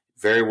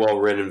 very well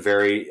written,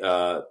 very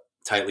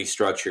tightly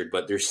structured,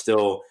 but there's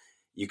still,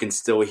 you can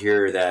still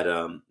hear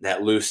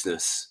that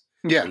looseness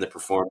in the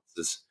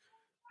performances.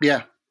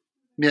 Yeah,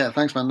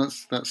 thanks, man.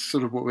 That's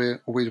sort of what we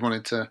always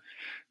wanted to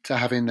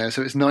have in there.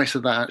 So it's nice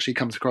that actually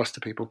comes across to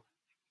people.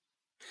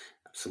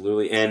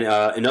 Absolutely. And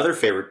another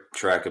favorite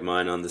track of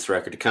mine on this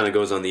record, it kind of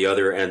goes on the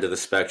other end of the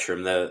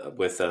spectrum, that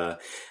with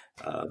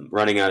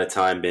Running Out of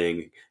Time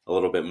being a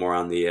little bit more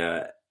on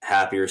the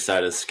happier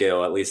side of the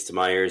scale, at least to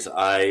my ears.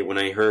 When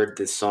I heard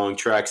this song,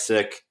 track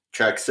six,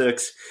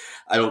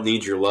 I Don't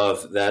Need Your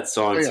Love, that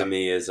song to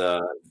me is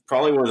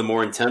probably one of the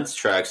more intense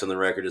tracks on the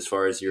record as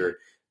far as your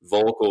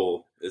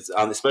vocal,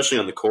 especially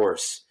on the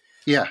chorus.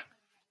 Yeah.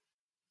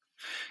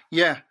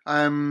 Yeah.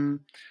 And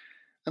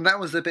that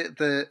was the bit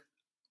that,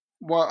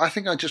 well, I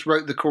think I just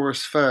wrote the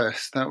chorus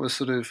first. That was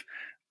sort of,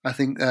 I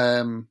think,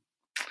 and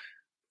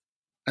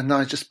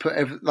I just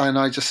and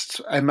I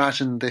just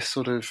imagined this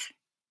sort of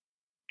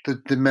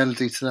the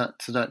melody to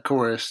that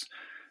chorus,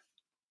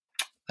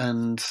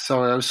 and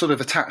so I was sort of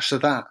attached to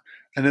that,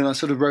 and then I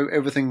sort of wrote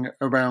everything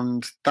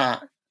around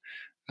that,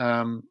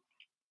 and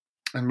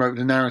wrote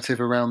the narrative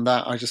around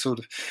that. I just sort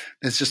of,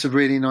 there's just a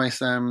really nice,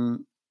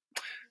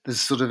 there's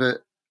sort of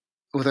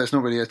although it's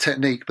not really a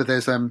technique, but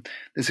there's a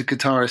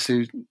guitarist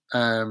who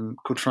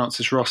called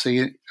Francis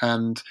Rossi,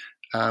 and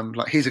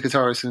like he's a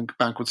guitarist in a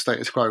band called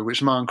Status Quo,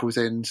 which my uncle's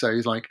in. So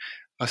he's like,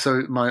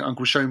 so my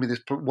uncle showed me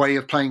this way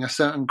of playing a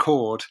certain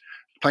chord,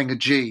 playing a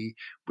G,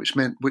 which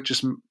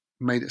just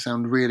made it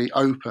sound really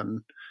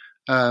open,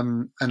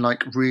 and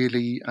like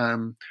really.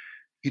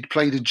 He'd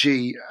played a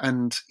G,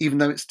 and even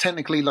though it's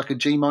technically like a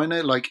G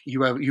minor, like you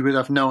would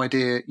have no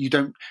idea. You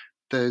don't.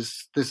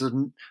 There's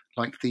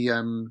like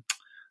the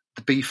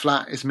B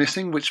flat is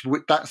missing, which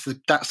that's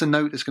the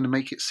note that's going to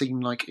make it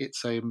seem like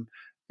it's a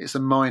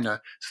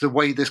minor. So the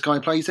way this guy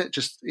plays it,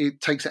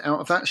 it takes it out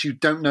of that. So you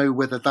don't know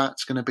whether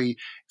that's going to be,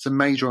 it's a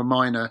major or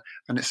minor,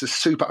 and it's a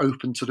super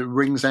open, so that it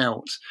rings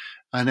out,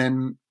 and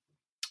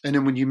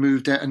then when you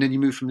move down, and then you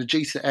move from the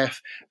G to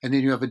F, and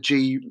then you have a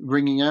G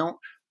ringing out.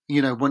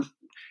 When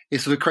it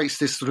sort of creates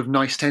this sort of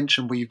nice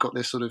tension where you've got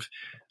this sort of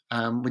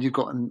when you've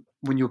got an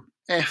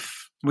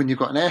F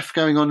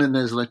going on, and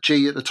there's a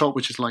G at the top,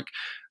 which is like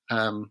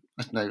I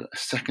don't know, a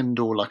second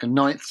or like a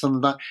ninth,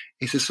 something like that.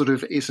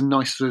 It's a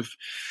nice sort of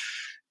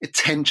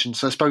tension.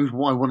 So I suppose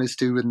what I wanted to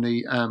do in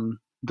the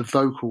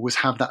vocal was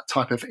have that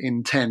type of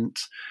intent.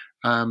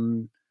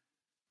 And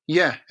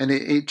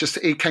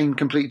it came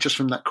complete just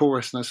from that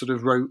chorus, and I sort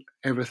of wrote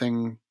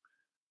everything.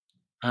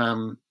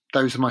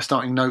 Those are my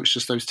starting notes,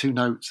 just those two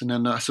notes, and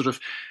then I sort of,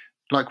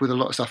 like with a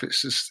lot of stuff,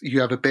 it's just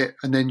you have a bit,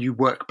 and then you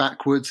work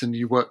backwards and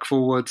you work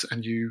forwards,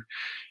 and you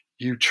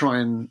try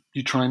and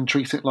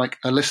treat it like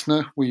a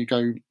listener, where you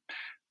go,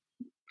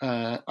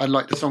 I'd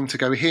like the song to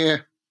go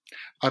here.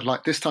 I'd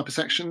like this type of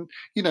section.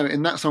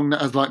 In that song,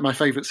 that has like my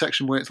favourite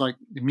section, where it's like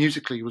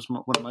musically was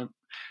one of my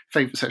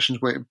favourite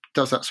sections, where it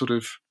does that sort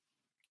of.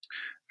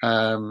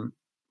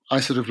 I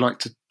sort of like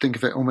to think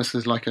of it almost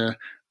as like a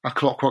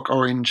Clockwork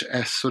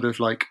Orange-esque sort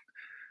of like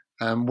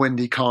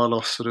Wendy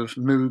Carlos sort of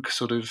Moog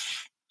sort of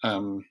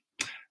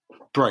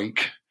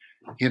break,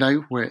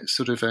 where it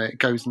sort of it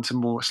goes into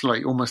more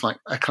slightly almost like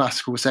a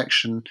classical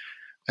section,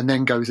 and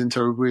then goes into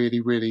a really,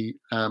 really,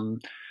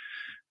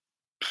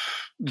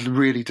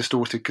 really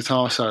distorted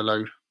guitar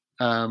solo.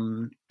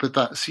 But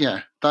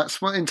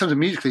that's what, in terms of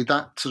musically,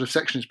 that sort of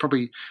section is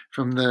probably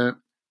from that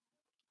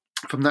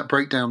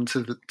breakdown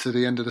to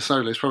the end of the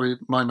solo is probably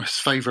my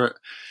most favourite.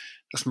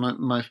 That's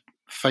my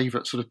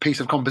favourite sort of piece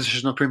of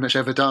composition I've pretty much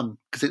ever done,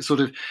 because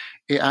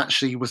it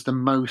actually was the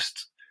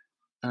most.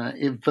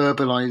 It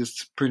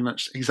verbalized pretty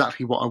much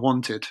exactly what I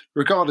wanted,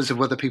 regardless of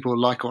whether people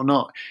like it or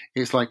not.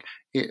 It's like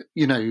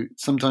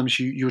sometimes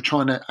you're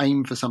trying to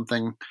aim for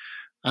something,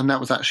 and that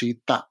was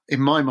actually that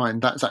in my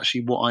mind. That's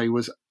actually what I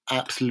was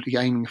absolutely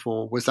aiming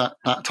for, was that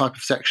type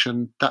of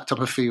section, that type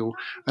of feel,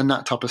 and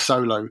that type of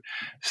solo.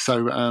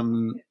 So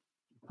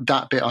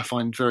that bit I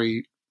find it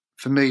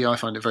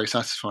very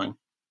satisfying.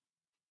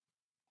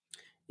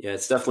 Yeah,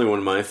 it's definitely one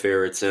of my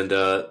favorites, and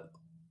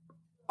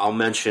I'll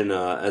mention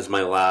as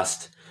my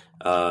last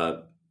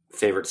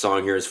favorite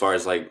song here, as far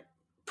as like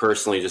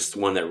personally, just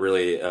one that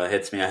really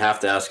hits me. I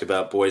have to ask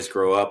about "Boys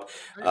Grow Up."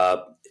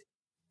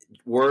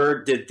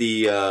 Where did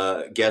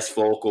the guest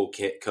vocal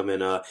come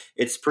in?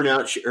 It's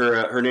pronounced,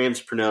 her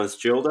name's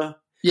pronounced Gilda.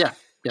 Yeah,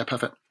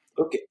 perfect.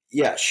 Okay,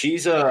 yeah,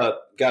 she's got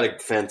a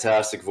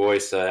fantastic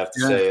voice, I have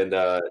to say, and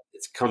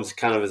it comes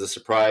kind of as a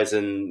surprise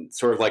and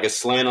sort of like a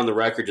slant on the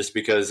record, just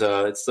because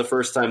it's the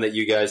first time that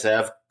you guys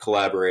have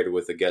collaborated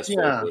with a guest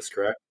vocalist,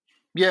 correct?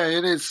 Yeah,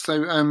 it is.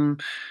 So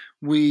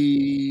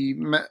we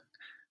met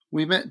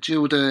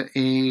Gilda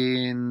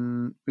we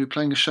were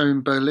playing a show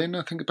in Berlin,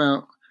 I think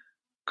that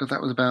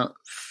was about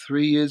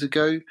 3 years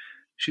ago.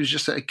 She was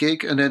just at a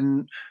gig, and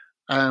then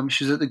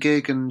she was at the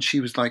gig, and she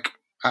was like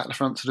at the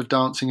front sort of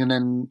dancing, and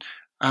then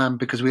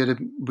because we had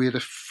a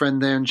friend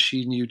there, and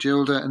she knew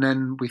Gilda, and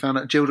then we found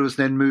out Gilda was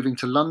then moving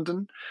to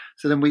London.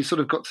 So then we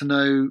sort of got to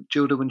know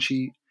Gilda when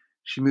she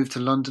moved to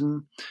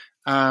London,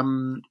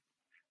 and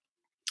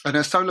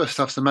her solo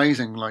stuff's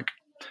amazing. Like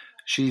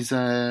she's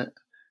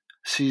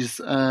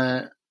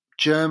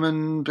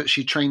German, but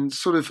she trained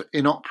sort of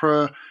in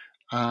opera,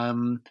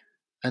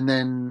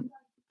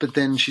 but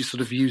then she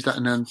sort of used that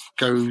and then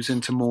goes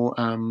into more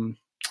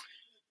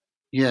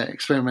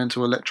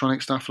experimental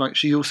electronic stuff. Like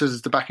she also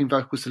does the backing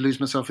vocals to Lose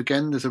Myself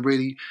Again. There's a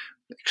really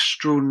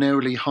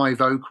extraordinarily high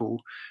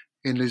vocal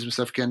in Lose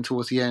Myself Again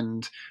towards the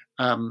end,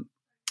 and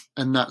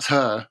that's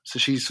her. So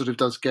she sort of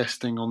does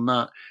guesting on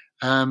that.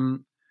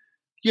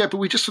 But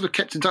we just sort of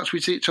kept in touch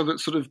with each other at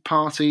sort of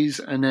parties,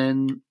 and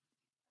then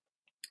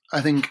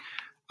I think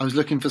I was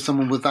looking for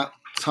someone with that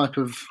type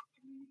of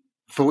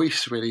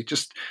voice, really,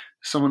 just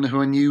someone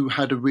who I knew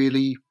had a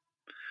really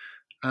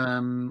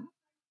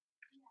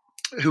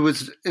who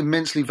was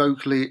immensely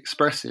vocally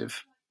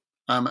expressive,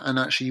 and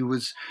actually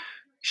was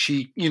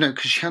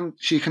because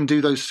she can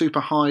do those super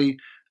high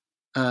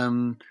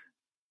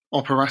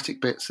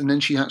operatic bits, and then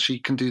she actually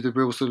can do the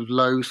real sort of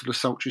low, sort of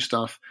sultry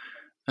stuff,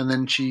 and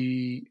then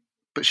she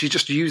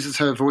just uses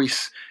her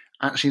voice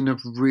actually in a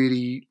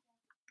really,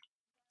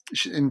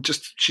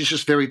 she's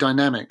just very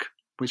dynamic,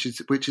 which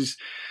is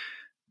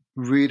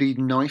really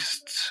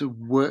nice to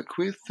work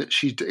with. That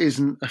she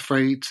isn't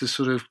afraid to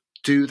sort of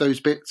do those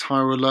bits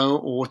higher or lower,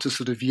 or to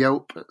sort of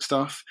yelp at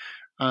stuff.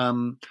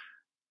 And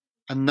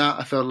that,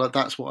 I felt like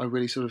that's what I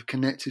really sort of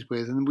connected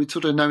with. And we'd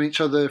sort of known each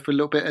other for a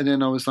little bit. And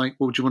then I was like,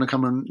 well, do you want to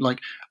come and, like,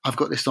 I've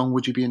got this song,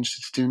 would you be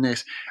interested in doing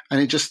this?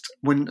 And it just,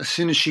 as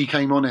soon as she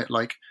came on it,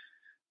 like,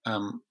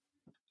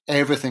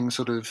 everything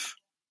sort of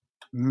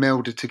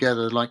melded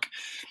together. Like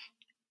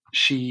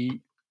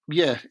it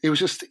was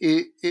just,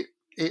 it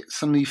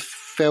suddenly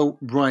felt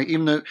right,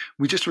 even though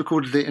we just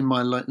recorded it in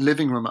my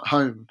living room at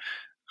home.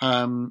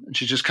 And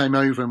she just came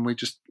over and we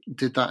just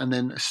did that. And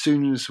then as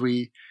soon as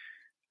she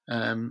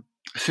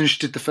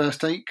did the first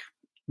take,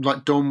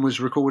 like Dom was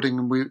recording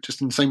and we were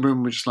just in the same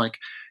room, we're just like,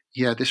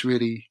 yeah, this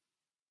really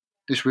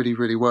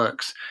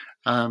works.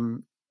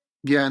 And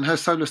her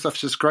solo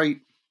stuff's just great.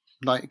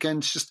 Like, again,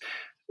 it's just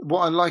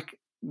what I like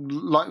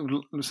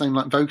saying,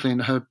 like vocally,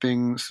 and her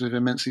being sort of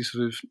immensely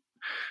sort of,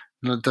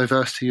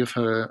 diversity of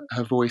her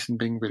voice and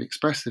being really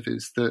expressive,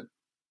 is that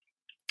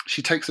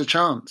she takes a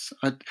chance.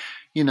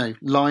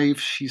 Live,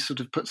 she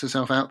sort of puts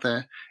herself out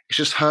there. It's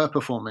just her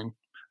performing.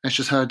 It's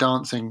just her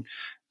dancing.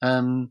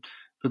 But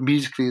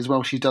musically as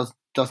well, she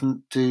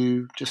doesn't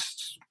do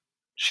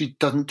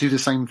the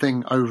same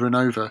thing over and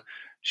over.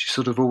 She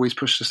sort of always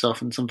pushes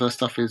herself, and some of her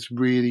stuff is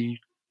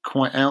really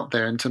quite out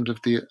there in terms of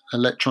the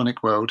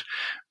electronic world.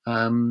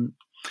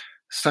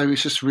 So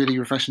it's just really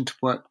refreshing to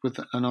work with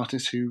an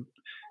artist who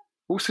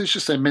also is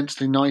just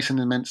immensely nice and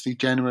immensely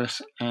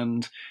generous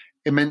and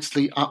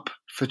immensely up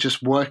for just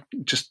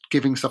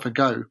giving stuff a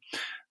go.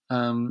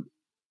 And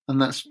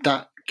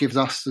that gave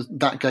us, I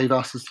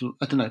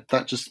don't know,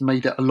 that just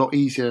made it a lot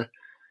easier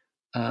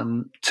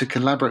to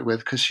collaborate with,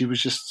 because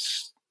she's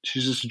just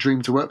a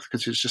dream to work with,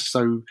 because she was just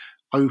so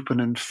open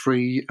and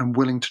free and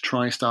willing to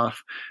try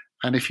stuff.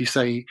 And if you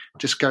say,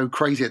 just go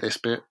crazy at this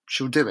bit,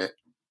 she'll do it,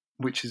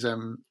 which is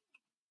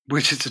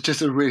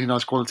just a really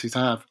nice quality to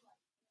have.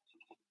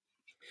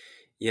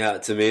 Yeah,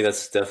 to me,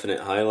 that's a definite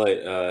highlight.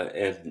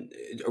 And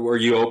were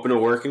you open to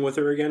working with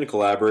her again,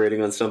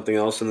 collaborating on something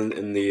else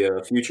in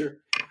the future?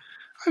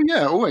 Oh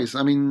yeah, always.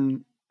 I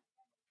mean,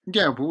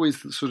 yeah, we're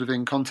always sort of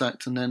in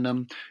contact. And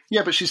then,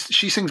 but she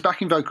sings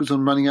backing vocals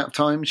on Running Out of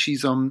Time.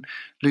 She's on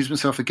Lose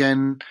Myself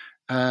Again.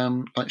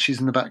 Like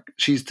she's in the back.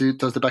 Does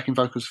the backing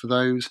vocals for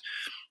those.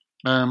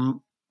 I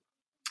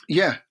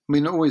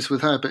mean, always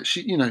with her, but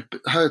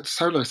but her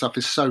solo stuff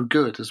is so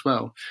good as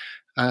well.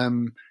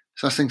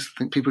 So I think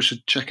people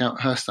should check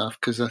out her stuff,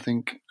 because I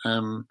think,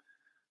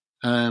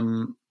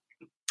 like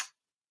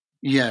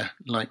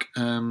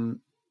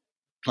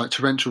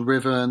Torrential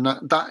River and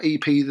that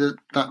EP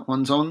that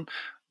one's on,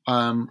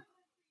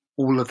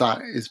 all of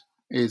that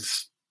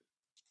is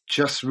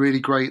just really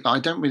great. I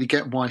don't really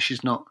get why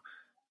she's not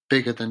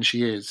bigger than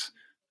she is.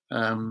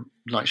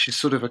 Like she's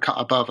sort of a cut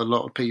above a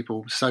lot of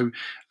people. So,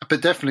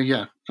 but definitely,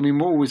 yeah. I mean,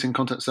 we're always in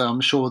contact. So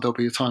I'm sure there'll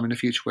be a time in the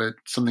future where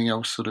something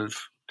else sort of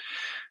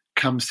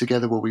comes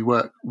together, where we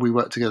work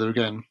together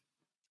again.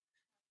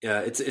 Yeah,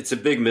 it's a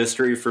big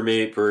mystery for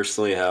me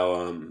personally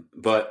how,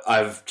 but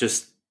I've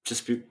just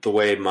the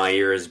way my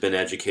ear has been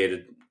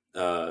educated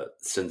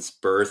since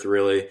birth,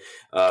 really.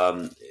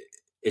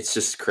 It's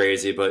just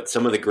crazy. But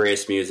some of the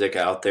greatest music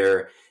out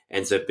there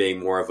ends up being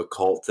more of a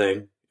cult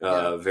thing.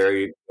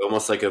 Very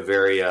almost like a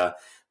very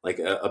like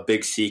a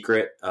big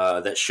secret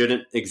that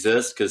shouldn't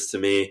exist. Because to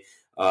me,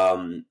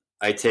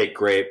 I take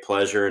great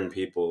pleasure in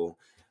people,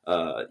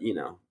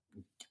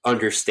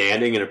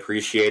 understanding and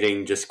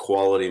appreciating just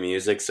quality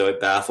music. So it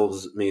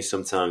baffles me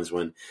sometimes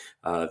when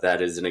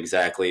that isn't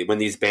exactly, when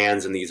these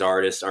bands and these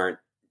artists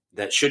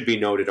that should be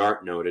noted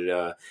aren't noted.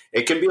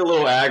 It can be a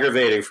little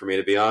aggravating for me,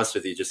 to be honest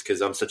with you, just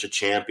because I'm such a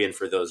champion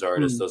for those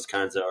artists, those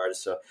kinds of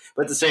artists. So,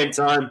 but at the same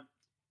time,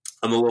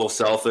 I'm a little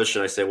selfish,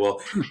 and I say,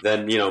 well,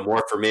 then,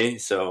 more for me.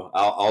 So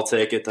I'll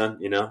take it then,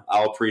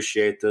 I'll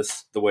appreciate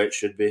this the way it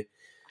should be.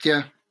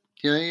 Yeah.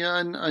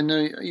 I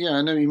know. Yeah,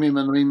 I know what you mean,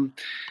 man. I mean,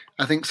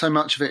 I think so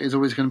much of it is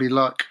always going to be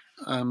luck,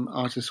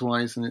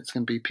 artist-wise, and it's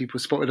going to be people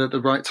spotted at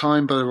the right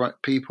time by the right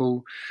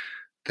people.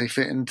 They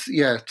fit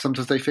into,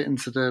 sometimes they fit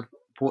into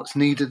what's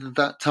needed at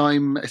that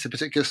time. It's a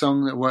particular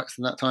song that works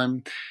at that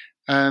time.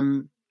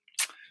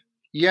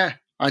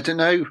 I don't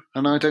know,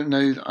 and I don't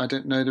know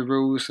the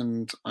rules,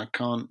 and I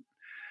can't.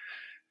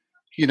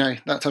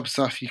 That type of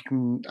stuff. You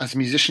can, as a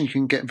musician, you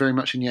can get very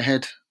much in your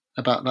head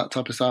about that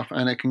type of stuff,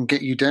 and it can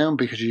get you down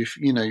because if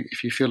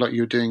you feel like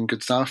you're doing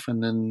good stuff,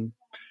 and then,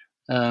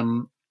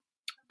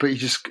 but you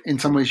just, in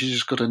some ways, you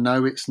just got to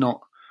know it's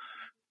not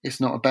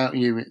about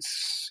you.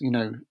 It's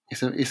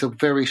it's a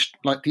very,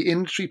 like, the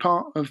industry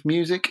part of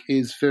music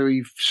is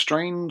very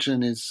strange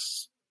and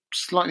is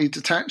slightly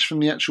detached from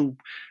the actual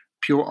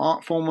pure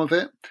art form of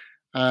it.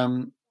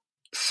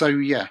 So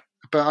yeah,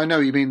 but I know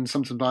what you mean.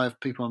 Sometimes I have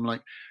people, I'm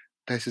like,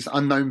 there's this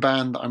unknown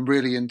band that I'm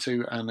really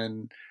into, and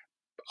then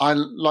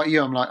I'm like,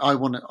 I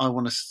want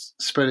to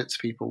spread it to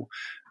people.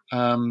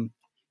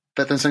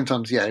 But then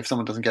sometimes, yeah, if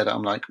someone doesn't get it,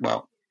 I'm like,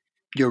 well,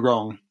 you're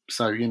wrong.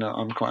 So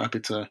I'm quite happy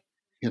to,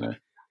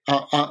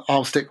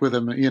 I'll stick with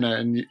them,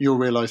 and you'll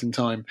realise in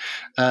time.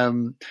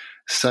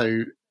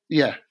 So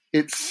yeah,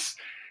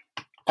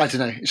 I don't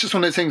know. It's just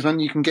one of those things, man.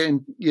 You can get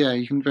in,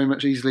 you can very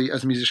much easily,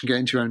 as a musician, get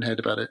into your own head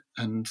about it,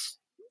 and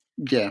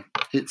yeah,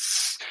 it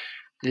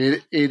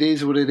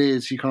is what it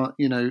is. You can't,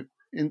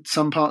 in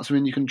some parts are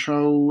in your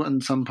control,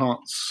 and some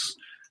parts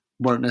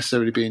won't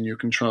necessarily be in your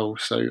control.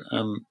 So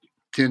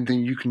the only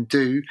thing you can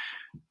do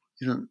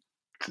isn't,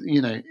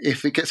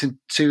 if it gets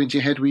too into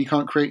your head where you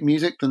can't create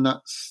music, then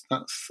that's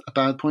a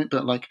bad point.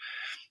 But like,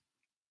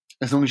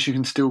 as long as you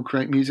can still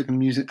create music and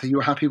music that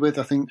you're happy with,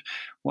 I think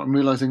what I'm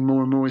realizing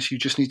more and more is you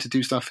just need to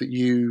do stuff that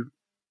you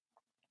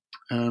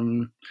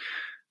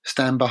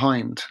stand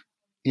behind.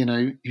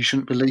 You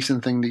shouldn't release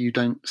anything that you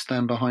don't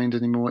stand behind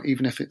anymore,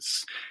 even if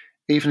it's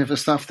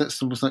stuff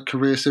that's almost like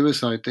career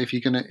suicide.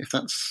 If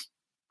that's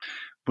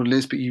what it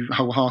is, but you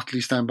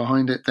wholeheartedly stand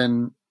behind it,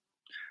 then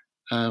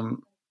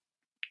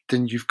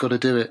you've got to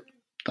do it.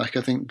 Like,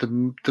 I think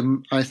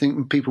I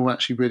think people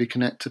actually really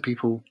connect to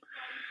people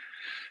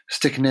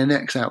sticking their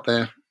necks out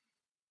there.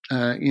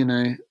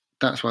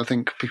 That's what I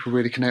think people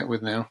really connect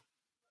with now.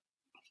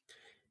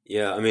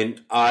 Yeah, I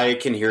mean, I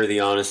can hear the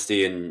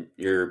honesty in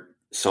your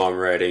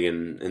songwriting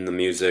and in the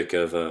music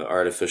of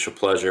Artificial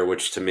Pleasure,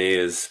 which to me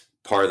is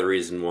part of the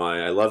reason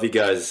why I love you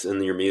guys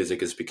and your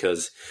music, is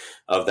because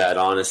of that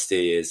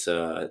honesty. It's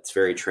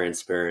very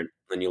transparent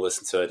when you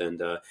listen to it,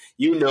 and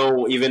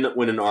even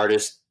when an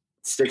artist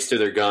sticks to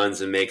their guns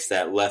and makes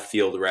that left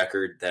field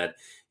record that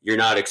you're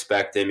not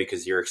expecting,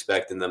 because you're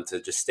expecting them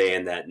to just stay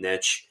in that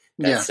niche,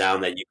 that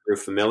sound that you grew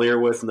familiar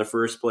with in the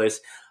first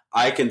place.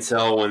 I can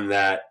tell when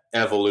that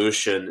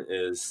evolution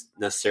is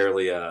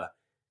necessarily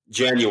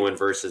genuine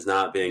versus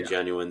not being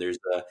genuine. There's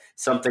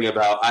something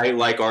about, I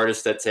like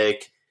artists that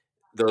take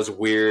those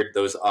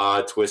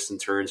odd twists and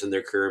turns in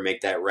their career and make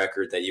that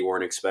record that you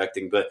weren't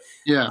expecting. But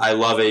I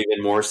love it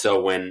even more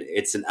so when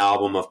it's an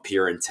album of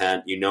pure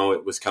intent.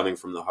 It was coming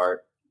from the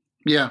heart.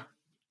 Yeah.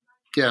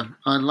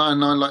 I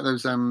like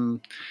those.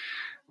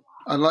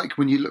 I like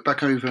when you look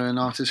back over an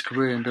artist's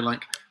career and be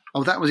like,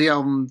 oh, that was the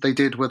album they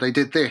did where they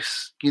did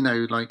this,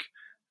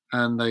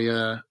 and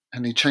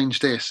they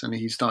changed this, and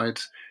he started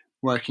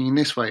working in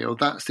this way, or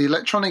that's the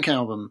electronic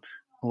album,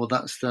 or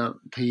that's the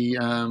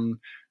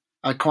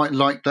I quite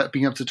like that,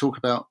 being able to talk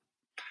about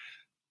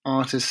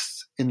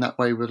artists in that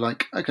way. With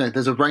like, okay,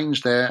 there's a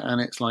range there, and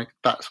it's like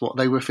that's what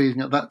they were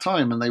feeling at that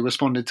time, and they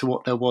responded to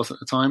what there was at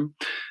the time.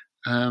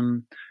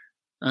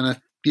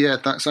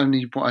 That's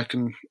only what I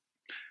can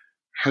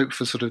hope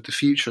for, sort of the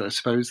future, I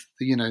suppose.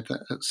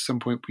 That at some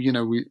point, we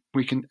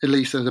can, at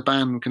least as a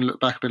band, we can look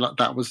back and be like,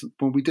 that was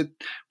when we did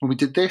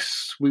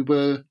this. We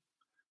were,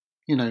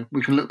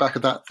 we can look back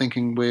at that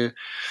thinking we're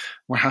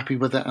happy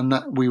with it, and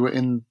that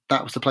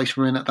that was the place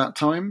we were in at that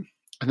time.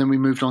 And then we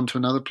moved on to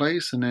another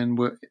place, and then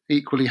we're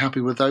equally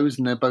happy with those,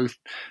 and they're both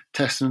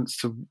testaments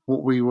to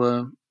what we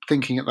were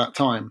thinking at that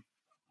time.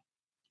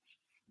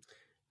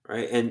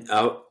 Right, and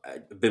I've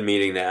been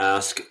meaning to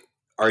ask,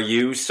 are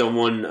you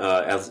someone,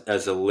 as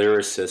a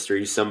lyricist, are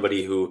you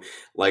somebody who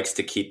likes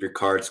to keep your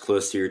cards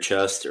close to your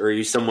chest, or are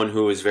you someone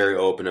who is very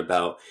open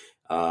about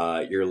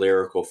your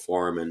lyrical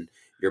form and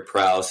your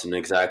prowess and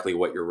exactly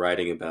what you're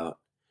writing about?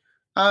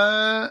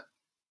 I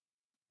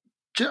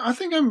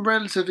think I'm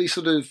relatively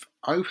sort of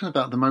open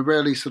about them. I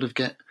rarely sort of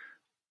get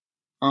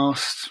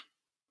asked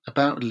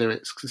about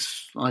lyrics,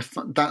 because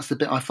that's the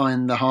bit I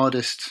find the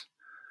hardest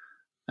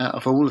out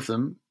of all of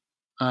them.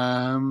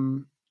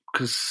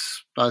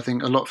 Because I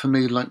think a lot for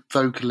me, like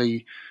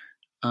vocally,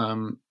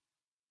 I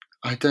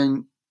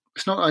don't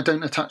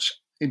attach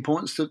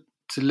importance to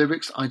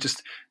lyrics.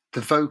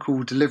 The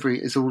vocal delivery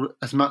is all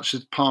as much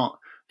a part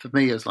for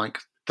me as like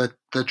the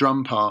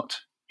drum part.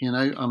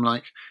 I'm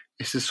like,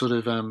 it's just sort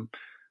of,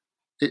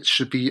 it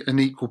should be an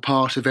equal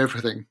part of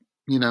everything.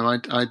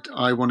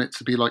 I want it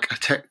to be like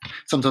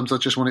sometimes I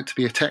just want it to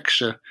be a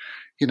texture,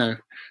 but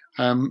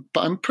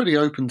I'm pretty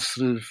open to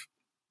sort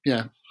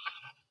of,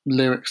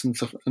 lyrics and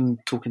stuff, and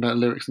talking about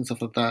lyrics and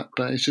stuff like that.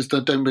 But it's just, I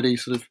don't really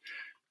sort of,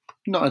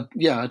 I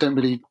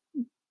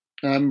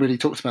haven't really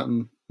talked about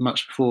them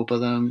much before, but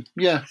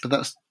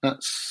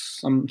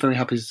that's I'm very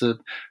happy to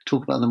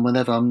talk about them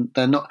whenever.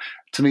 They're not,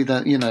 to me,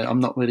 that, I'm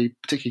not really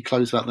particularly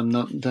close about them.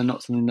 They're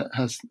not something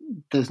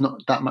there's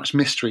not that much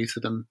mystery to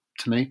them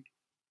to me.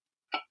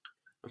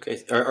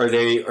 Okay, are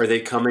they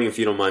coming? If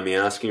you don't mind me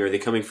asking, are they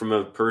coming from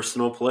a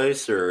personal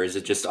place, or is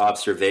it just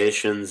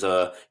observations,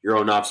 your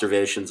own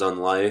observations on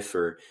life,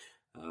 or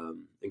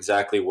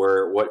exactly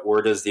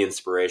where does the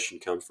inspiration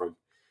come from?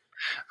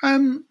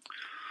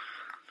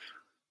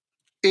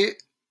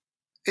 It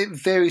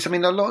varies. I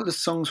mean, a lot of the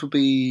songs will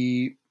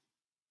be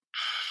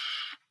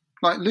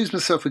like "Lose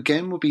Myself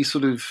Again" will be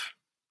sort of,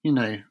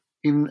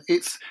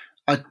 it's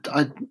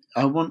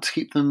I want to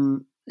keep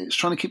them. It's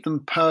trying to keep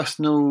them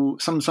personal.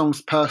 Some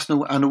songs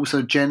personal and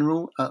also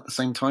general at the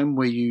same time.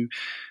 Where you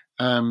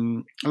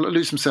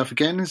 "Lose Himself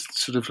Again" is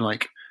sort of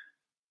like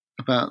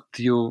about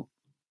the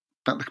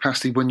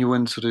capacity when you're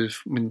in sort of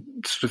in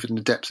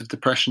the depths of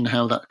depression,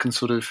 how that can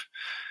sort of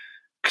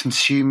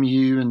consume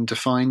you and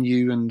define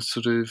you, and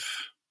sort of,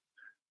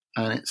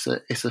 and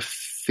it's a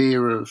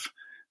fear of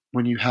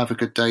when you have a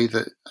good day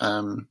that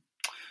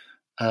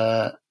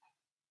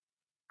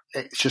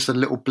it's just a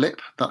little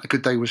blip. That a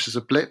good day was just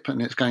a blip,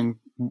 and it's going.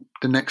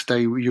 The next day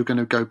you're going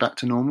to go back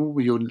to normal.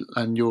 Your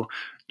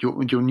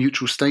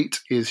neutral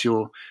state is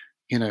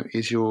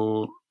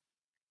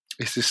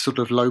it's this sort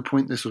of low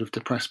point, this sort of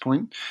depressed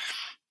point.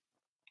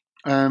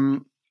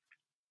 Otherwise,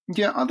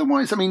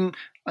 I mean,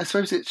 I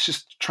suppose it's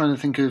just trying to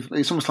think of.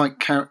 It's almost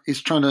like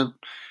it's trying to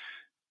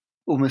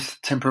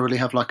almost temporarily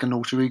have like an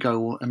alter ego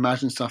or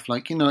imagine stuff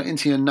like,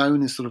 Into the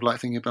Unknown is sort of like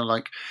thinking about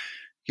like,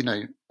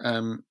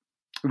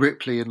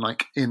 Ripley and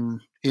like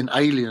in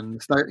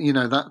Aliens,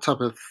 that type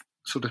of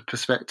sort of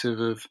perspective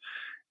of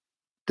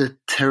the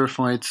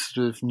terrified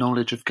sort of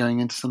knowledge of going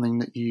into something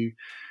that you've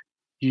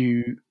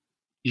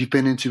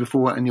been into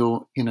before, and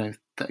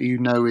that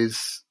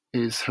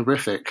is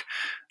horrific,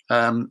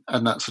 and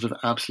that sort of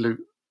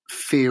absolute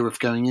fear of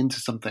going into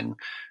something.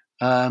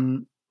 I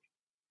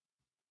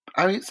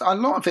mean, it's a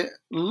lot of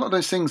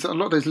those things, a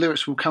lot of those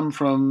lyrics will come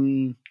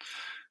from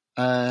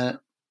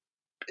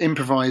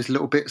improvised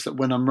little bits that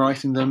when I'm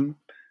writing them,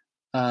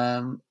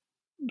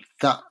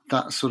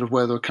 that's sort of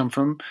where they'll come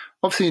from.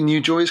 Obviously,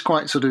 New Joy is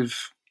quite sort of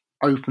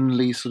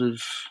openly sort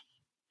of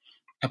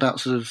about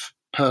sort of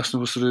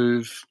personal sort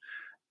of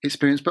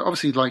experience, but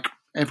obviously, like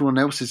everyone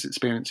else's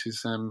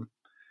experiences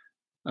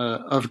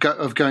of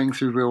going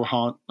through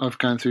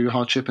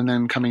hardship and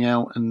then coming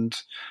out and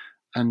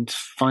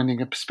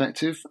finding a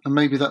perspective. And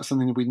maybe that's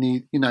something that we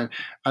need.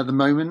 At the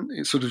moment,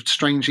 it's sort of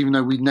strange, even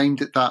though we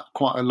named it that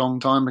quite a long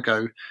time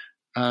ago.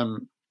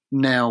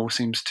 Now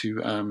seems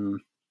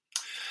to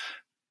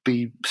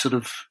be sort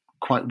of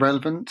quite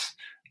relevant.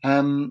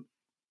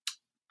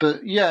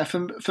 But yeah,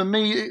 for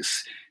me,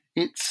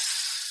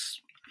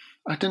 it's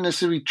I don't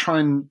necessarily try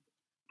and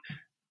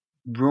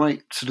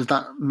write sort of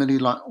that many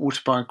like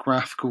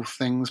autobiographical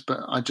things, but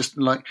I just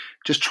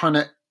trying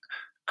to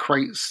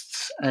create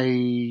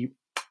a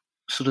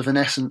sort of an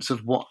essence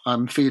of what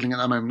I'm feeling at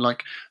that moment.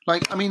 Like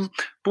I mean,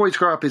 Boys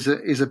Grow Up is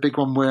a big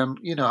one where I'm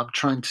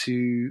trying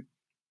to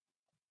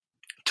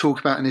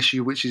talk about an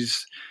issue which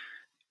is,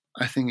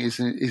 I think, is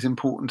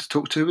important to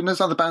talk to. And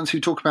there's other bands who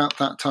talk about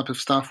that type of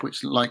stuff,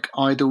 which like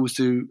Idols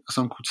do a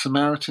song called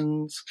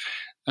Samaritans,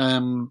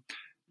 and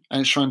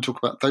it's trying to talk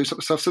about those type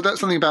of stuff. So that's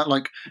something about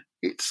like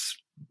it's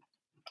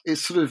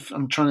sort of,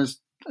 I'm trying to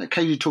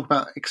occasionally talk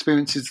about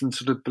experiences and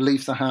sort of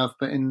beliefs I have,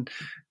 but in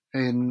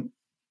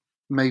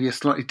maybe a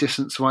slightly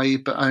distant way.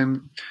 But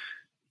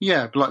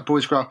but like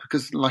Boys Grow Up,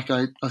 because like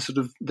I sort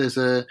of there's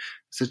a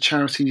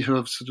charity who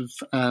have sort of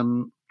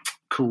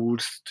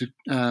called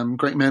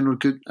Great Men or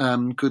Good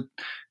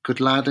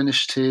Lad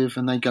Initiative,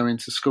 and they go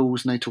into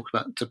schools and they talk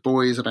to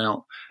boys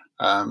about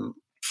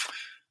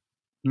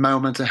male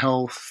mental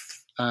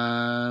health,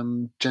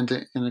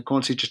 gender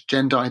inequality, just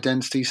gender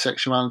identity,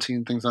 sexuality,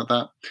 and things like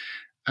that.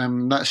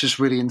 That's just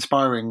really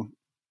inspiring.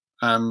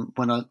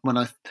 When I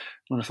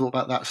thought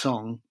about that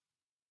song,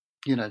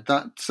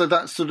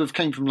 that sort of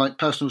came from like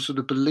personal sort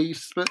of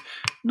beliefs, but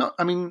not.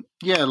 I mean,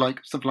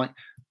 like stuff like.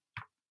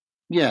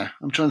 Yeah,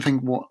 I'm trying to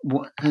think what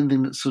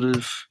anything that's sort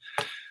of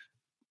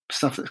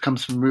stuff that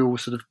comes from real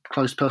sort of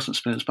close personal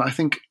experience. But I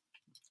think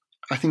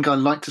I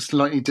like to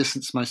slightly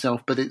distance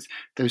myself, but it's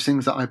those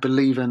things that I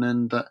believe in,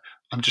 and that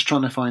I'm just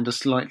trying to find a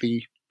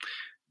slightly,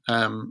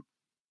 slightly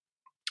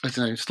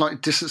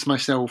distance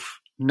myself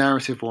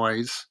narrative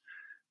wise,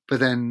 but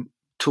then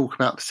talk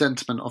about the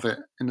sentiment of it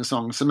in the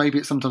song. So maybe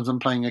it's sometimes I'm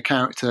playing a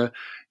character,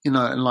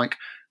 and like,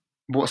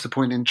 what's the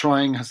point in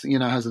trying? Has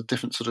a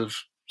different sort of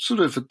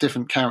a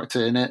different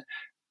character in it,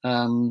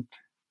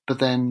 but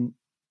then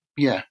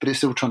but it's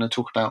still trying to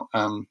talk about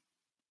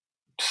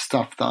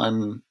stuff that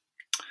I'm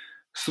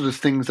sort of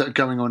things that are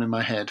going on in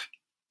my head.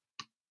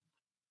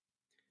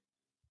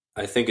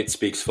 I think it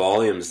speaks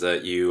volumes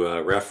that you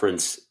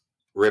reference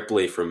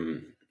Ripley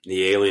from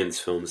the Aliens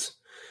films.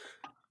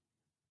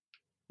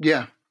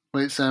 Yeah,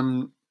 well, it's I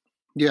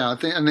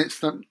think, and it's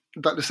that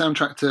the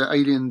soundtrack to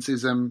Aliens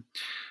is I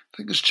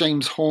think it's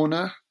James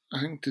Horner. I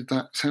think did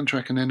that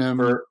soundtrack, and then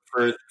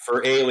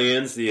for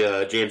Aliens,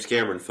 the James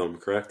Cameron film,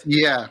 correct?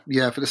 yeah,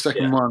 for the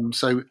second one.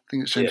 So I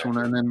think it's James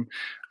Horner, and then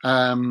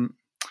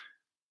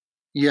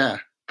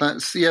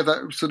that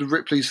sort of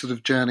Ripley's sort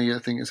of journey. I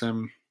think is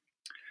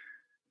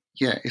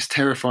it's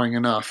terrifying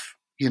enough,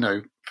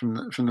 from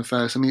the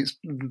first. I mean, it's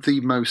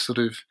the most sort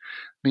of.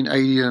 I mean,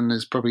 Alien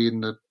is probably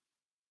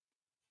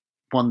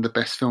one of the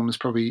best films.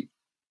 Probably.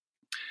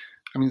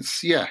 I mean,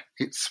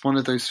 it's one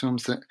of those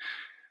films that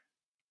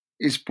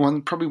is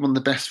probably one of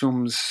the best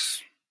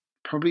films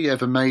probably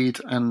ever made,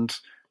 and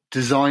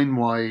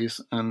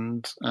design-wise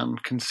and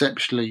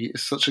conceptually,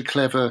 it's such a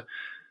clever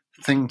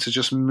thing to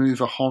just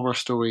move a horror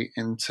story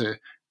into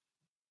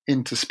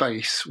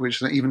space,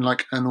 which even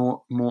like a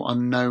more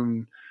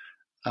unknown,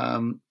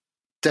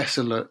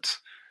 desolate,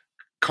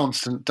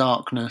 constant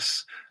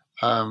darkness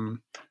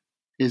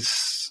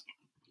is,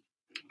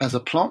 as a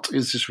plot,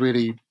 is just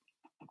really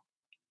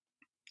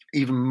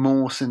even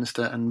more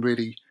sinister and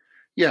really,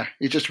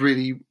 it just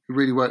really,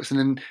 really works. And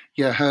then,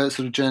 her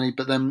sort of journey,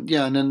 but then,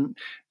 and then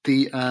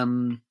the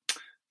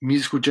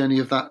musical journey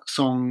of that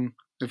song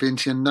of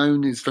Into the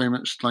Unknown is very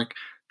much like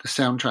the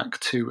soundtrack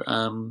to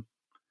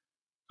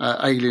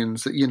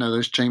Aliens. That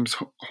those James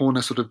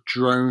Horner sort of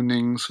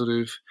droning, sort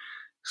of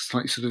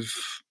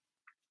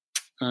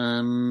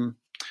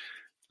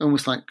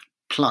almost like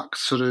plucked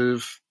sort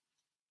of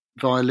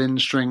violin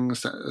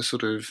strings that are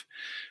sort of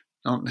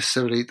aren't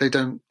necessarily.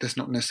 There's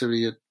not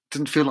necessarily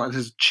doesn't feel like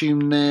there's a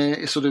tune there.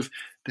 It's sort of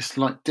this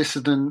like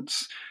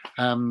dissonance.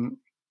 So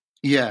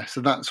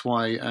that's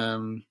why.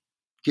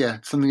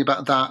 Something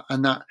about that,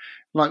 and that,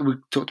 like we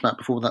talked about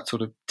before, that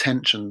sort of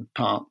tension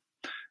part.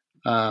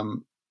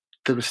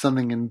 There was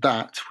something in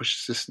that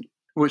which I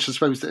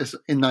suppose is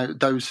in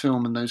those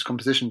film and those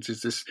compositions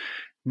is this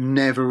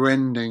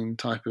never-ending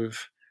type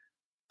of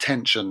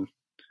tension.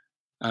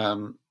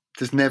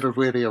 There's never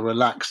really a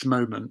relaxed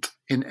moment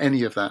in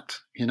any of that,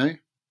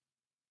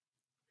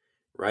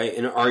 Right.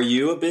 And are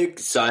you a big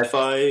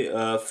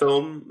sci-fi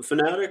film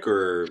fanatic,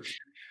 or?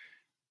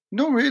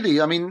 Not really.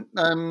 I mean,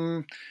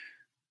 no,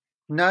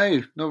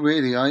 not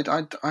really. I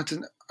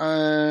didn't.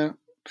 Trying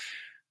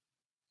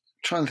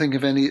to think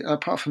of any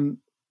apart from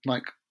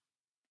like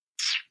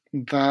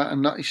that,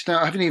 and I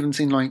haven't even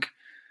seen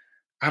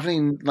I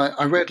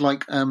read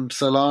like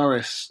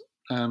Solaris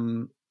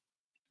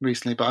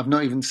recently, but I've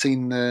not even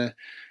seen the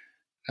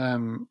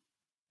film.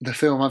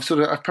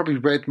 I've probably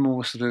read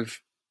more sort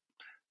of.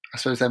 I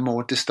suppose they're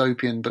more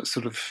dystopian, but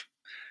sort of.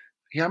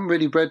 You haven't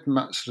really read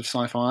much sort of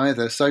sci-fi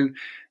either, so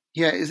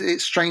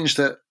it's strange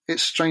that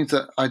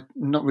I've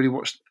not really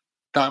watched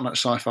that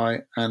much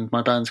sci-fi, and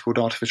my band's called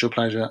Artificial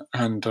Pleasure,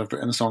 and I've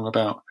written a song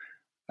about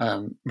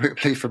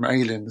Ripley from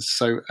Aliens.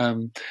 So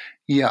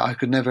I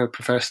could never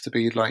profess to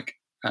be like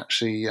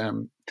actually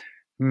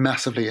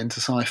massively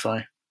into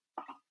sci-fi.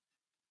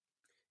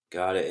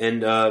 Got it.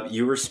 And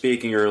you were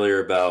speaking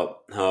earlier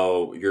about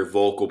how your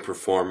vocal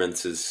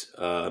performance is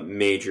a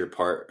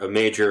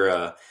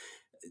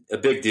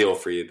big deal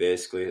for you,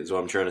 basically, is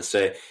what I'm trying to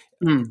say.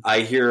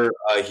 I hear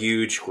a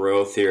huge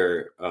growth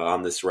here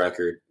on this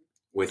record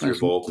with your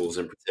vocals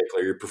in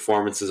particular, your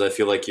performances. I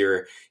feel like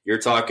you're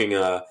talking,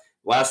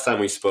 last time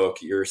we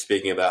spoke, you were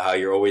speaking about how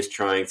you're always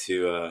trying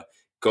to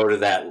go to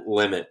that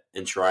limit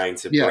and trying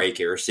to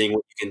break it, or seeing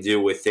what you can do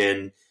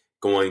within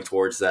going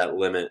towards that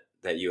limit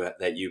that you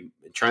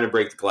trying to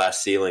break the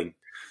glass ceiling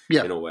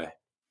in a way.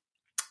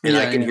 And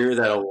I can hear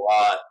that a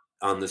lot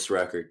on this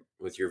record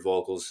with your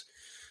vocals.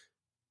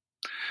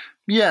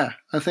 Yeah,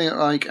 I think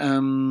like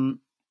I've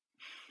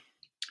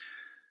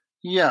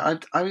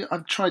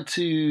tried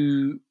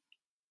to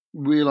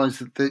realize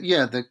that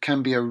there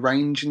can be a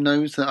range in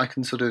those that I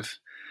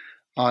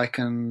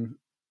can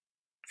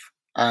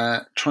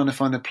trying to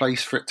find a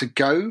place for it to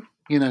go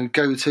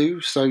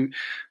to. So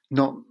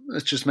not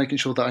just making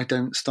sure that I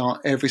don't start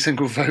every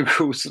single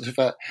vocal sort of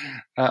at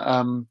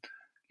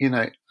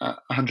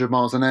 100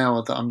 miles an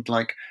hour, that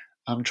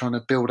I'm trying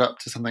to build up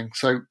to something.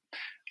 So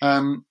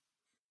and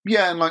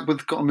like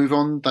with Gotta Move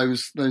On,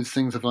 those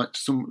things of like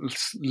some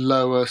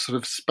lower sort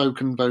of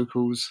spoken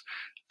vocals,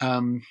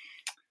 to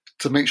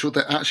make sure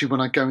that actually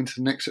when I go into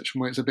the next section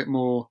where it's a bit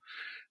more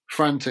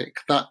frantic,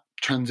 that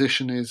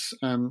transition is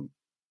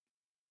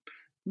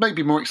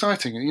maybe more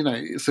exciting.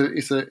 It's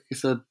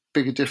a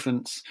bigger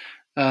difference.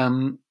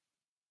 But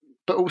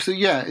also,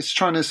 it's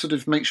trying to sort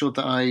of make sure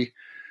that I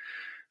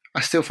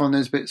still find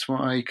those bits where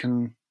I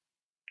can,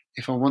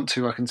 if I want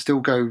to, I can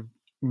still go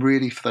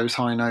really for those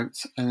high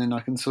notes, and then I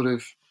can sort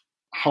of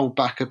hold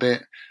back a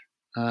bit.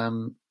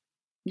 But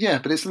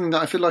it's something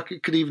that I feel like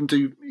it could even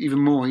do even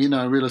more.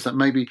 I realise that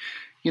maybe,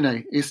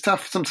 it's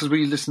tough sometimes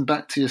when you listen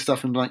back to your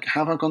stuff and like,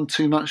 have I gone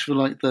too much for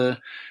like the,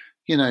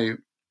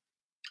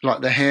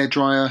 like the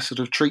hairdryer sort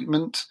of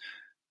treatment,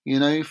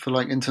 for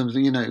like in terms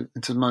of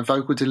my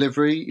vocal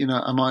delivery,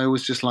 am I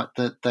always just like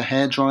the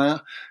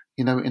hairdryer,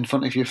 in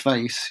front of your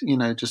face,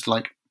 just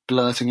like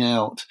blurting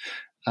out,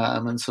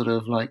 and sort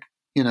of like,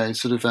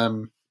 it's,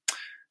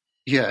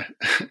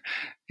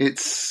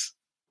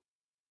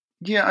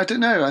 I don't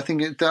know. I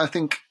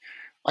think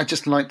I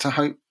just like to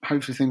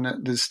hopefully think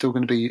that there's still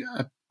going to be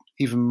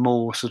even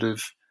more sort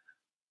of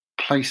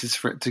places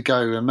for it to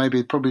go, and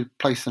maybe probably a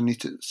place I need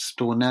to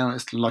explore now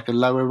is like a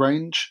lower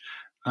range.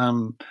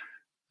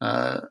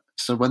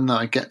 So when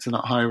I get to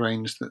that high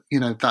range, that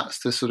that's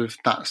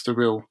the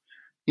real,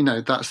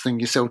 that's the thing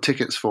you sell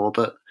tickets for.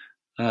 But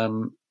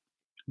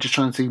just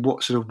trying to see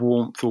what sort of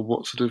warmth or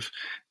what sort of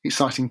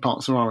exciting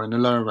parts there are in the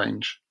lower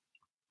range.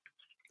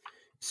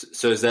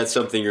 So is that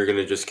something you're going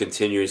to just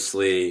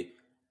continuously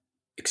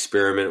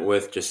experiment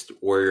with, just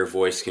where your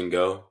voice can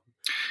go?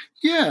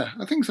 Yeah,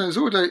 I think so. There's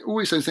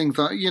always those things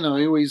that,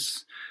 I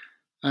always,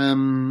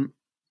 I've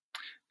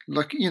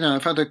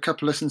had a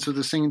couple of lessons with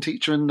the singing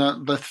teacher, and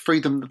the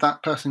freedom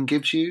that person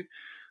gives you,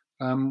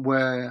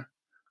 where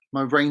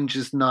my range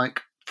is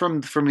like,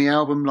 from the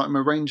album, like my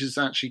range is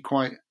actually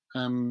quite,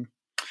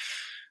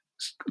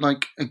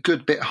 like a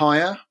good bit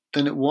higher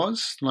than it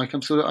was. Like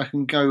I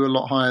can go a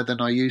lot higher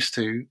than I used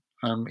to,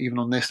 even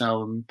on this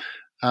album.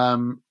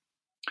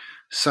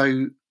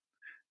 So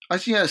I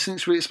think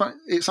it's really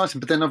exciting.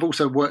 But then I've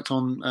also worked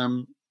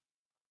on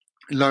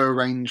lower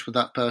range with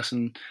that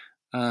person.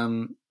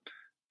 I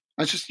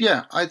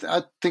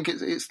think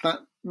it's that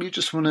you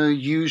just want to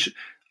use.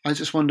 I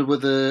just wonder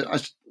whether I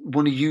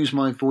want to use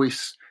my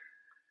voice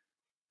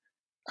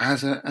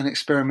as an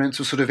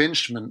experimental sort of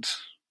instrument,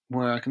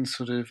 where I can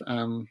sort of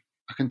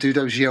I can do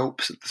those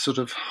yelps at the sort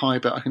of high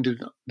bit. I can do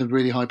the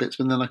really high bits,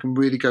 but then I can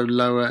really go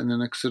lower, and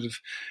then I can sort of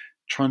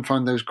try and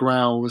find those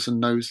growls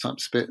and those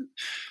types of bit.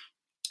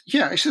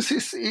 Yeah, it's just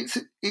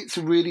it's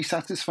really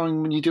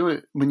satisfying when you do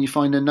it, when you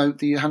find a note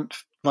that you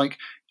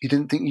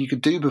didn't think you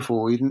could do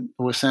before,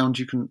 or a sound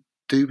you couldn't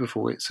do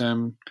before. It's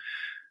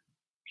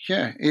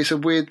it's a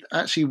weird,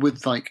 actually,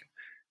 with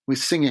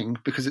singing,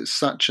 because it's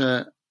such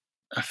a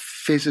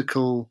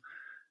physical,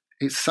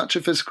 it's such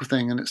a physical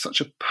thing, and it's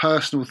such a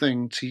personal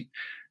thing to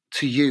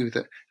you,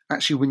 that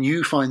actually when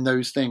you find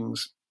those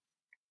things,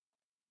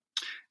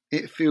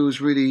 it feels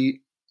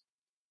really,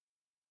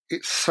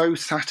 it's so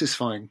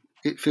satisfying.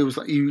 It feels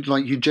like you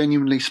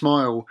genuinely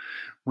smile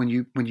when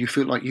you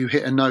feel like you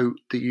hit a note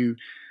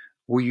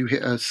or you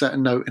hit a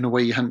certain note in a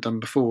way you hadn't done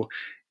before.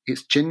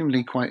 It's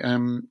genuinely quite I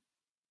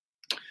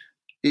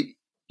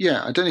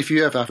don't know if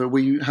you ever have it,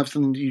 where you have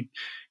something you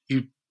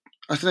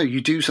I don't know, you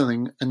do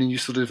something and then you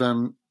sort of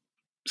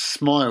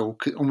smile,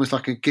 almost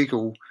like a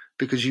giggle,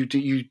 because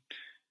it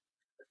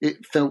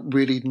felt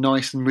really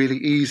nice and really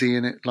easy,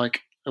 and it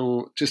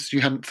or just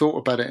you hadn't thought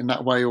about it in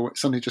that way, or it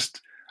suddenly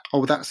just,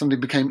 that suddenly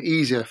became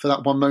easier for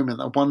that one moment.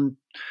 That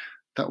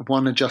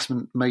one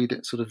adjustment made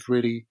it sort of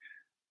really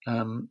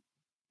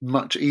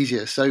much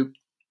easier. So,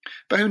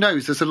 but who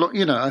knows? There's a lot.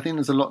 I think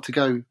there's a lot to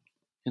go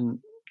in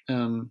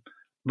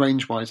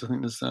range wise. I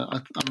think there's.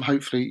 I'm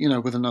hopefully,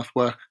 with enough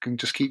work, I can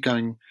just keep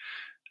going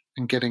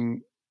and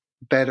getting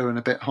better and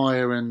a bit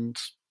higher, and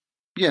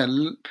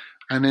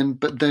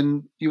but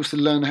then you also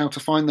learn how to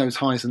find those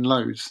highs and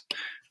lows.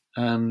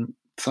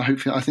 So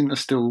hopefully, I think there's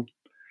still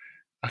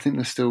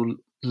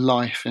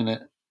life in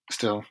it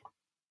still.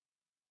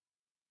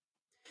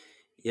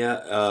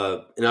 Yeah,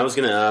 and I was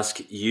going to ask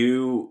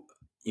you.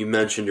 You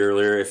mentioned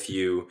earlier if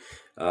you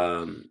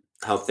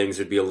how things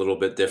would be a little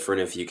bit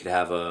different if you could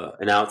have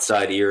an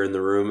outside ear in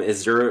the room.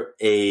 Is there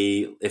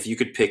if you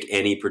could pick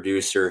any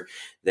producer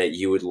that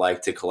you would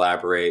like to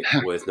collaborate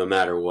with, no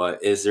matter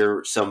what? Is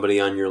there somebody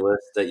on your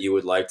list that you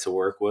would like to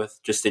work with,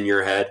 just in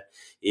your head,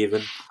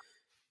 even?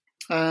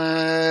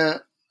 I'm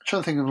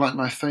trying to think of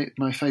my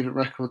favorite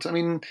records. I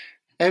mean,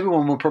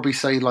 everyone will probably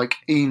say like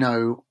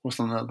Eno or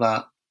something like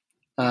that.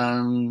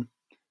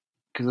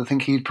 Because I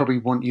think he'd probably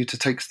want you to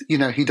take,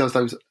 he does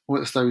those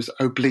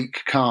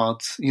oblique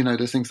cards,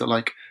 those things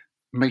that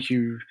make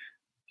you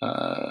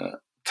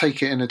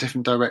take it in a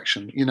different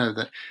direction,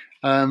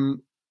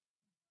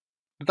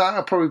 that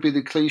would probably be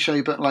the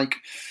cliche, but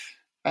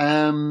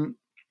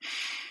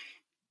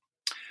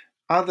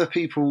other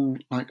people,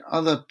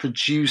 other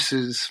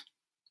producers,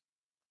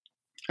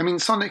 I mean,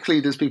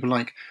 sonically there's people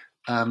like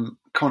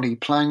Connie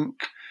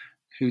Plank,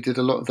 who did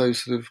a lot of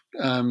those sort of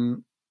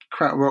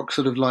krautrock,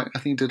 sort of I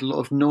think did a lot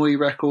of Noi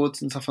records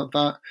and stuff like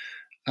that.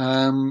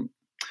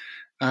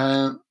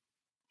 I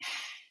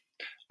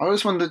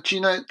always wondered,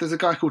 there's a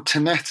guy called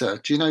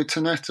Tanetta. Do you know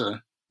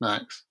Tanetta,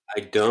 Max? I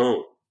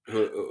don't.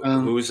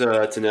 Who's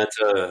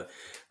Tanetta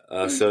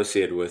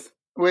associated with?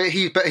 Well,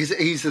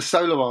 he's a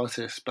solo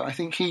artist, but I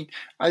think he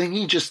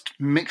just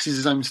mixes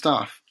his own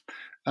stuff.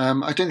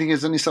 I don't think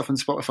there's any stuff on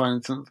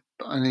Spotify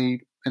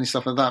and any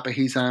stuff like that, but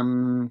he's I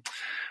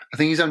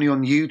think he's only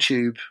on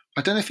YouTube.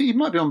 I don't know if he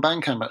might be on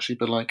Bandcamp actually,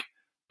 but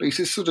he's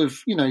just sort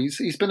of,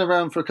 he's been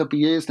around for a couple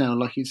of years now.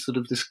 He's sort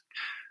of this,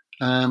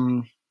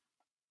 I'm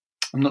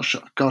not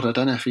sure. God, I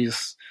don't know if I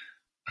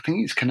think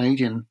he's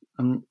Canadian.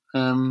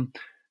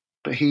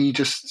 But he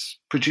just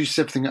produces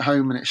everything at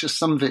home, and it's just,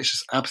 some of it's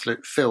just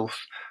absolute filth.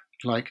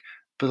 But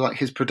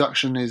his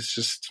production is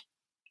just,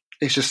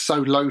 it's just so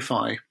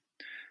lo-fi,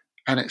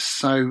 and it's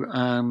so,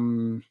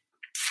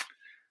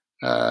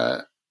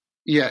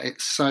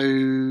 it's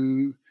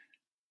so,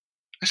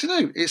 I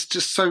don't know. It's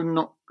just so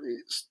not.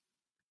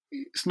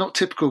 it's not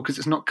typical because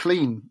it's not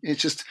clean.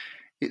 It's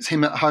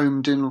him at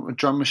home doing a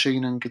drum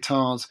machine and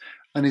guitars,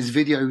 and his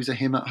videos are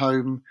him at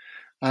home.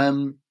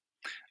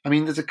 I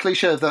mean, there's a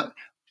cliche of that.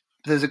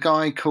 There's a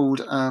guy called,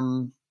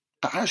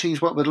 but actually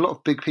he's worked with a lot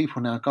of big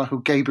people now. A guy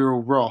called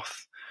Gabriel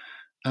Roth,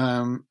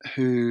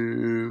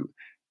 who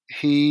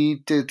he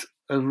did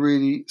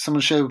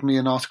someone shared with me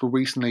an article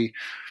recently,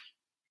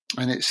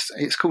 and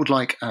it's called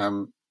like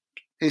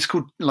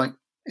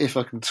if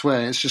I can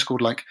swear, it's just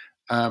called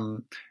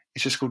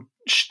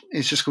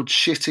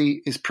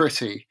Shitty is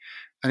Pretty,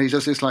 and he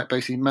does this like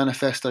basically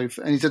manifesto,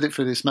 and he did it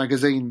for this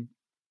magazine.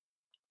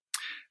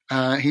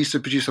 He used to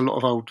produce a lot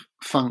of old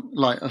funk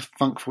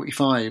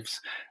 45s,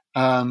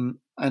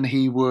 and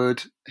he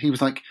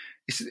was like,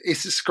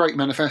 it's this great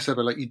manifesto,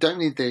 but like, you don't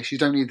need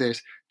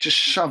this, just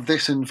shove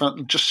this in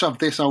front, just shove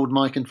this old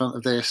mic in front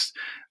of this,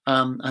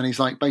 and he's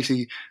like,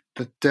 basically,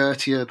 the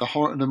dirtier,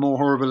 the more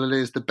horrible it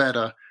is, the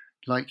better.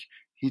 Like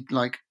you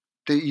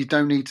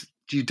don't need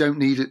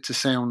it to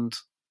sound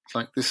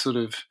like this sort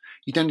of.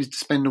 You don't need to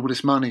spend all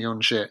this money on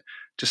shit.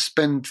 Just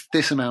spend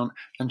this amount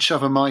and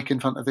shove a mic in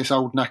front of this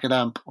old knackered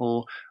amp,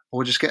 or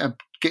just get a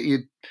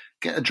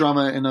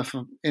drummer in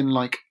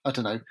like, I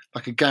don't know,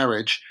 like a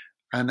garage,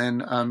 and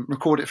then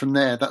record it from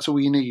there. That's all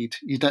you need.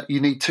 You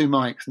need 2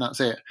 mics and that's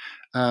it.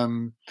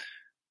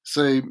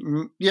 So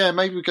yeah,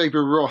 maybe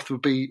Gabriel Roth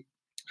would be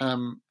a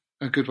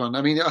good one.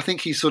 I mean, I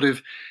think he's sort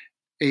of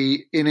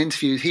in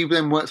interviews. He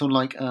then worked on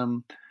like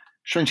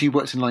strangely, he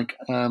worked in like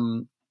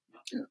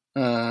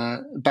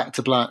Back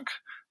to Black,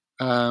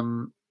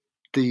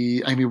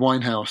 the Amy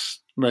Winehouse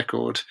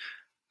record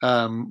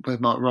with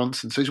Mark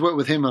Ronson. So he's worked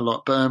with him a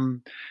lot. But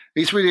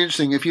it's really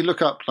interesting if you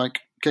look up like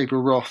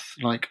Gabriel Roth,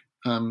 like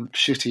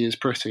Shitty is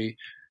Pretty.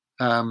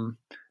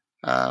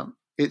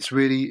 It's a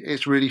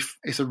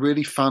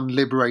really fun,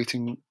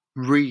 liberating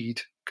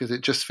read, because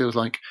it just feels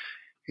like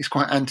it's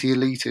quite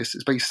anti-elitist.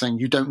 It's basically saying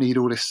you don't need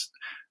all this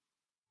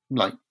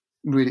like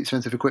really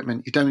expensive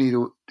equipment. You don't need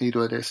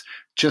all this.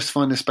 Just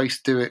find a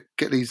space to do it.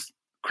 Get these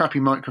crappy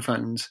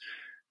microphones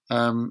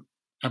and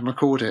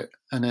record it.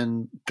 And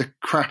then the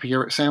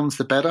crappier it sounds,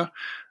 the better.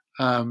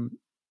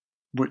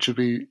 Which I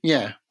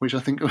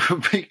think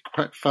would be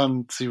quite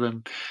fun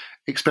to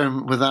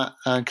experiment with that.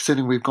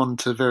 Considering we've gone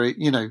to we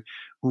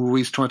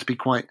always try to be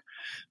quite,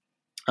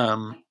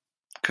 quite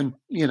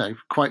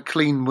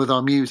clean with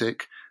our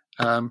music.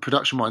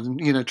 Production-wise,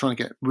 and trying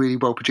to get really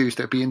well produced.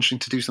 It'd be interesting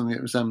to do something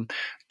that was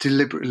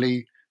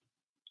deliberately,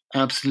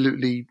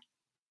 absolutely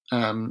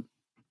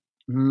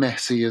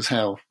messy as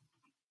hell.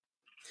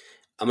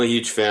 I'm a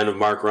huge fan of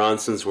Mark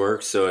Ronson's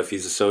work, so if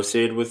he's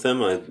associated with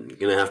them, I'm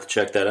gonna have to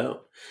check that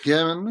out.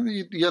 Yeah, man,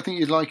 I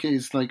think you'd like it.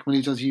 Is like when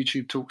he does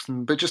YouTube talks,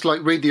 but just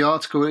like read the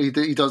article he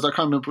does. I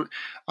can't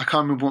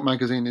remember what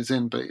magazine it's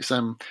in, but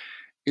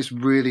it's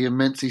really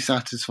immensely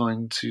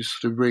satisfying to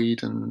sort of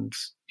read, and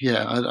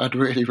yeah, I'd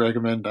really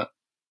recommend that.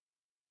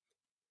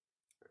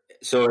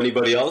 So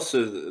anybody else?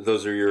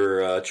 Those are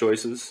your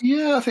choices?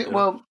 Yeah, I think,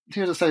 well,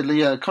 here's to say,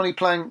 yeah, Connie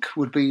Plank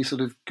would be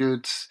sort of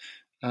good.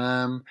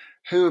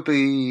 Who would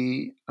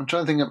be, I'm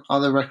trying to think of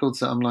other records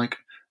that I'm like,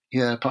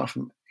 yeah, apart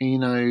from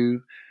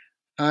Eno.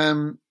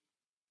 Yeah,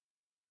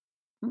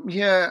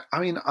 I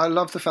mean, I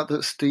love the fact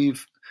that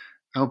Steve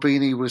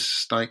Albini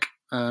was like,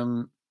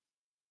 that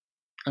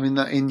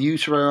In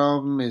Utero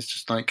album is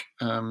just like,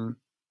 one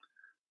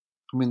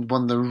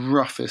of the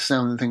roughest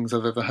sounding things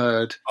I've ever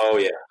heard. Oh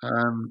yeah.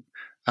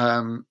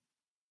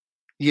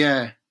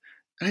 Yeah.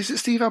 And is it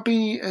Steve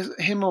Albini,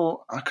 him,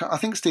 or I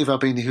think Steve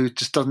Albini, who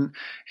just doesn't,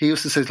 he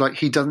also says like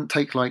he doesn't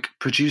take like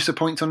producer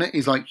points on it.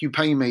 He's like, you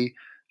pay me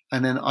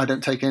and then I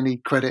don't take any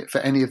credit for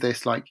any of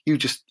this. Like you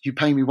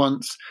pay me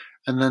once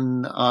and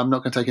then I'm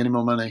not going to take any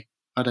more money.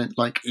 I don't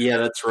like. Yeah,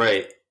 that's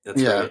right.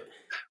 That's right.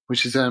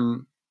 Which is,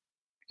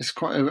 it's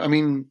quite,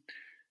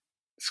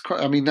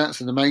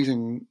 that's an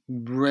amazingly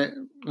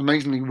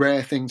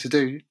rare thing to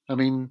do. I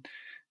mean,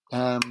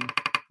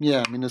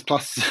 there's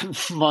pluses and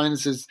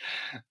minuses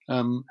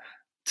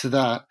to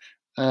that.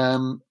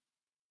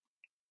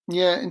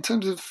 In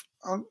terms of,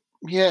 I'm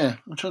trying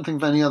to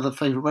think of any other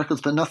favourite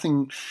records, but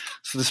nothing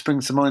sort of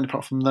springs to mind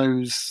apart from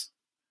those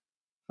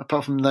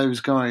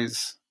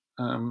guys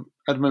at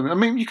the moment. I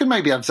mean, you could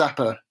maybe have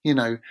Zappa,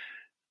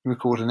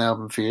 record an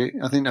album for you.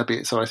 I think that'd be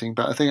exciting,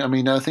 but I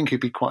think he'd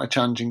be quite a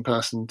challenging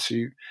person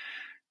to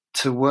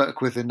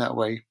work with in that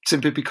way,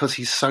 simply because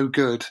he's so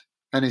good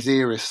and his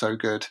ear is so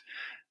good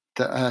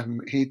that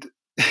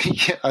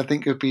I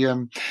think it'd be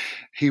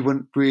he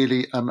wouldn't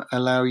really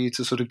allow you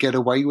to sort of get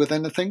away with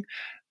anything,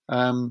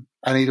 and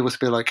he'd always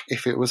be like,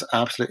 if it was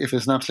an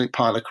absolute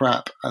pile of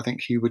crap, I think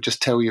he would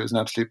just tell you it was an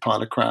absolute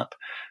pile of crap.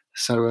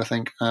 So I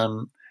think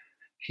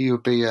he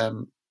would be I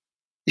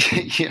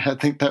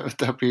think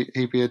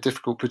he'd be a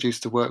difficult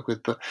producer to work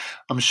with, but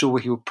I'm sure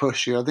he will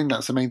push you. I think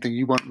that's the main thing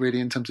you want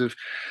really in terms of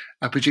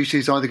a producer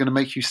who's either going to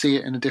make you see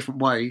it in a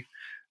different way,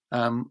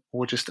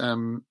 or just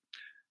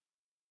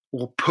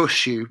or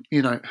push you,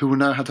 who will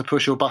know how to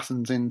push your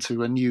buttons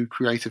into a new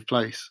creative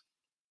place.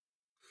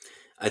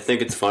 I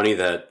think it's funny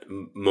that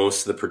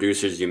most of the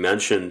producers you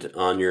mentioned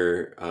on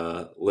your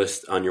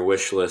list, on your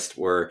wish list,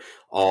 were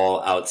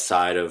all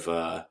outside of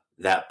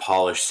that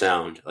polished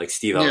sound, like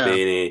Steve Yeah,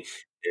 Albini,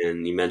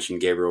 and you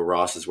mentioned Gabriel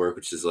Ross's work,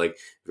 which is like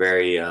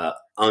very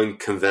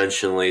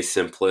unconventionally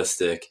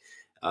simplistic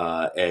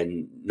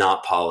and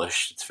not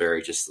polished. It's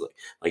very just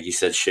like you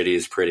said, shitty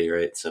is pretty,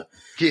 right? So I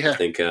yeah,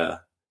 think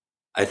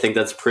I think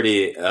that's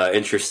pretty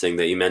interesting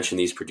that you mentioned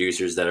these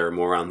producers that are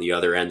more on the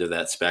other end of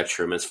that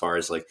spectrum as far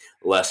as like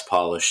less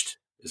polished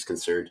is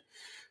concerned.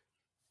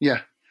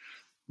 yeah,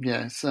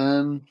 yeah. It's, I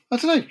don't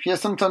know. Yeah,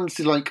 sometimes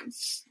like,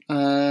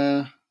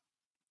 uh,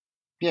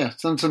 yeah,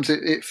 sometimes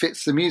it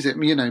fits the music.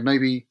 You know,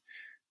 maybe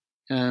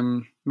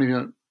I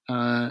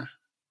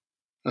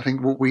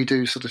think what we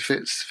do sort of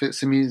fits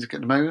the music at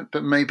the moment.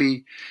 But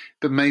maybe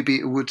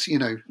it would, you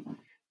know,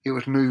 it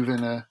would move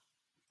in a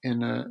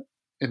in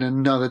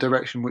another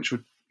direction, which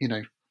would, you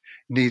know,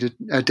 need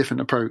a different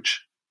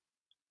approach.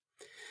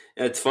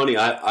 It's funny.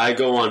 I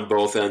go on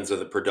both ends of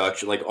the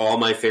production. Like all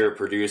my favorite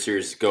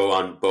producers go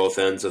on both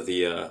ends of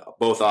the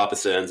both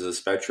opposite ends of the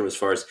spectrum. As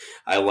far as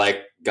I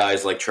like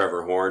guys like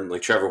Trevor Horn.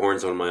 Like Trevor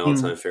Horn's one of my all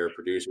Mm. time favorite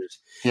producers.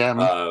 Yeah,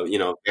 man. You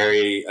know,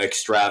 very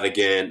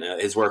extravagant.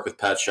 His work with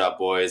Pet Shop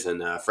Boys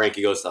and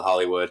Frankie Goes to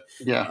Hollywood.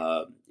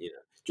 Yeah, You know,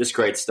 just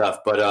great stuff.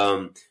 But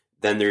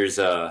then there's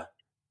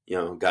you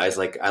know, guys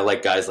like I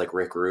like guys like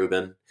Rick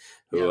Rubin,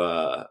 yeah, who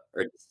are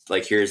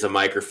like here's a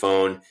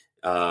microphone.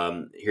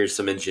 Here's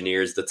some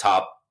engineers, the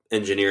top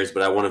engineers,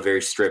 but I want a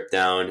very stripped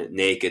down,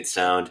 naked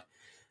sound.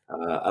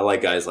 I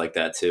like guys like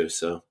that too.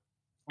 So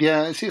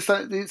yeah. It's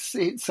that it's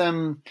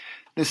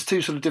there's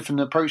two sort of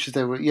different approaches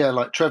there. Yeah,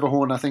 like Trevor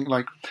Horn. I think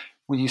like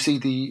when you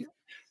see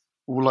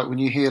or like when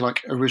you hear like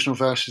original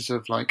versions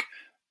of like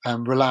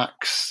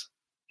Relax,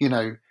 you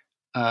know,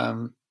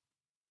 um,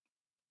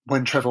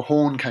 when Trevor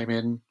Horn came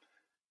in,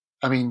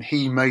 I mean,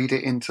 he made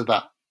it into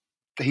that.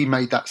 He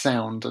made that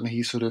sound, and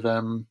he sort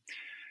of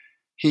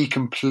he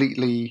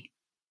completely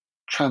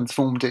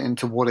transformed it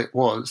into what it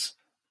was.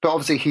 But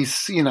obviously,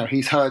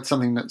 he's heard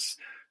something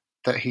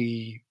that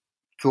he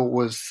thought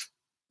was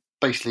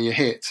basically a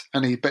hit,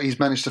 and he's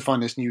managed to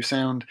find this new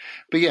sound.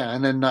 But yeah,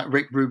 and then that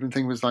Rick Rubin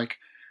thing was like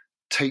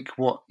take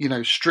what, you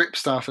know, strip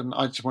stuff, and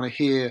I just want to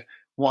hear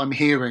what I'm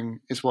hearing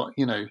is what,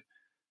 you know.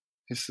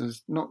 It's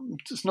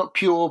not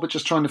pure, but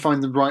just trying to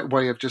find the right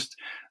way of just.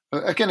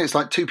 Again, it's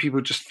like two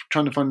people just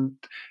trying to find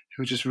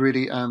who just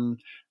really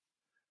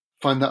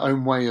find their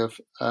own way of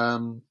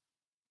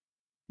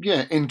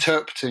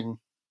interpreting,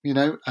 you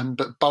know, and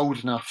but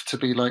bold enough to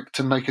be like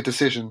to make a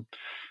decision.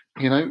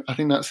 You know, I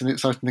think that's an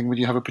exciting thing when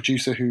you have a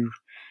producer who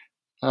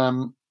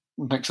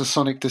makes a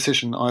sonic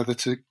decision either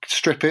to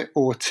strip it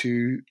or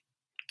to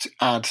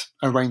add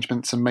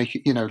arrangements and make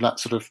it, you know, that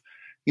sort of,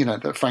 you know,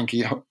 that Frankie,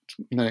 you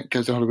know,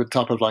 goes to Hollywood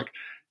type of like,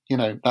 you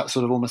know, that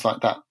sort of almost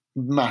like that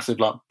massive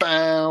like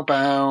bow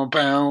bow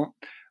bow.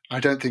 I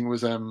don't think it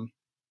was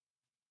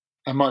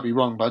I might be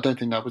wrong, but I don't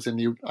think that was in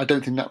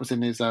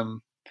his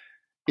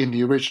in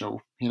the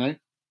original, you know.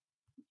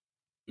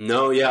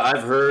 no, yeah,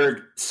 I've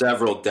heard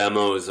several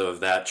demos of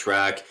that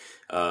track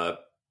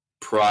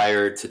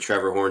prior to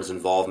Trevor Horn's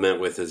involvement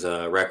with his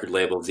record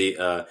label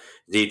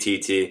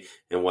ZTT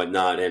and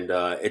whatnot, and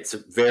it's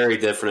very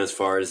different as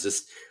far as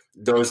just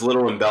those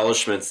little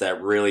embellishments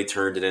that really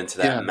turned it into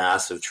that Yeah,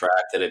 massive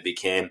track that it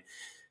became.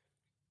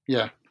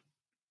 yeah.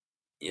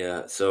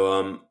 Yeah,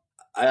 so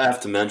I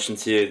have to mention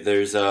to you,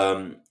 there's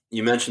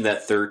you mentioned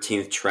that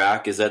 13th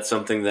track. Is that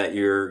something that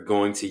you're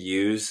going to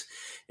use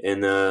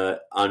in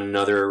on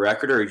another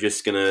record, or are you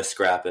just gonna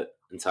scrap it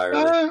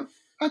entirely? Uh,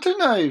 I don't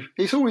know.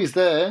 It's always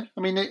there.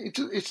 I mean,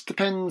 it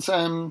depends.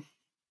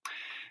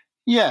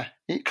 Yeah,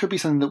 it could be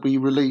something that we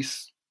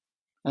release.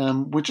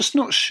 We're just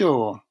not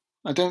sure.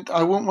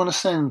 I won't want to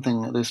say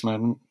anything at this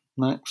moment,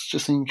 Max,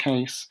 just in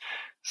case.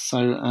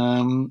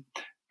 So,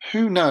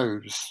 who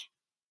knows?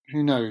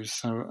 Who knows?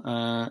 So,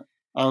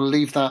 I'll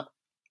leave that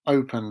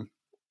open.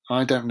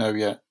 I don't know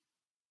yet.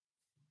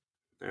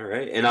 All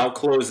right, and I'll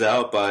close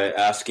out by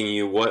asking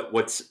you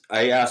what's.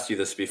 I asked you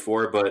this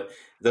before, but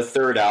the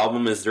third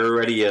album, is there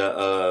already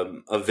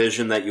a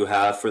vision that you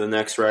have for the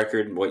next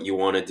record? What you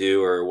want to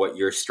do, or what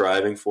you're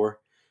striving for?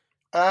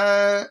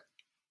 Uh,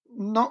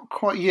 Not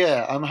quite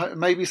yet.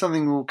 Maybe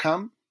something will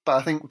come, but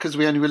I think because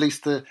we only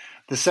released the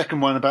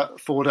second one about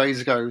 4 days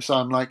ago, so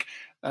I'm like,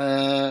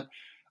 I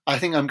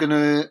think I'm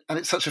gonna, and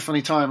it's such a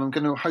funny time. I'm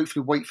gonna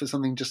hopefully wait for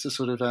something just to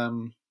sort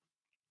of,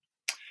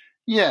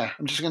 yeah.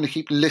 I'm just gonna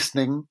keep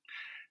listening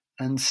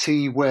and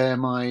see where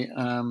my,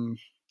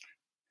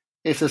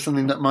 if there's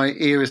something that my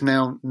ear is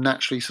now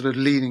naturally sort of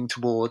leaning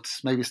towards,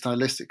 maybe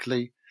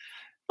stylistically.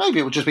 Maybe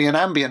it would just be an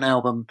ambient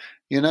album,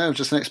 you know,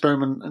 just an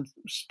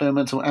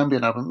experimental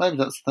ambient album. Maybe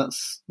that's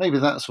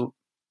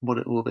what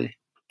it will be.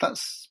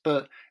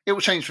 But it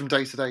will change from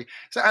day to day.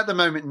 So at the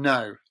moment,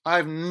 no, I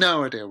have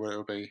no idea what it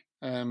will be.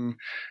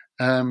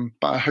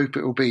 But I hope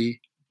it will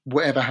be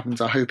whatever happens.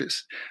 I hope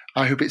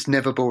it's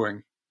never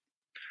boring.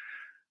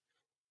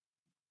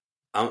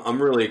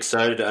 I'm really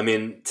excited. I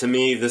mean, to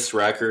me, this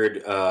record,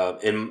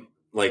 in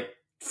like,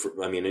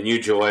 I mean, a new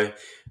joy.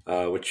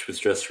 which was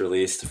just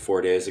released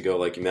 4 days ago,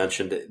 like you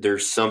mentioned.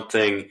 There's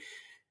something,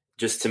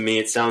 just to me,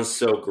 it sounds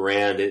so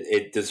grand.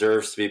 It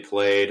deserves to be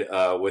played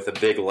with a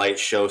big light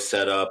show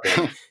set up,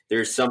 and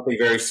there's something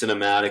very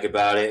cinematic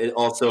about it. It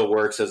also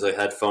works as a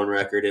headphone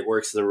record. It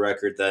works as a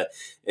record that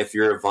if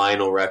you're a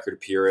vinyl record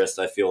purist,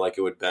 I feel like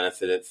it would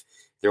benefit if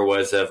there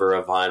was ever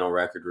a vinyl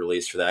record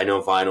release for that. I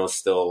know vinyl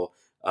still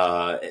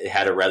it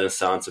had a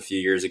renaissance a few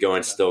years ago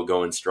and still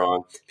going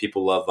strong.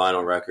 People love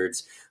vinyl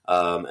records.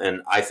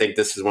 And I think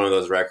this is one of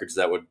those records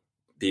that would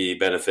be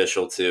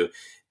beneficial to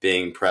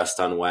being pressed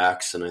on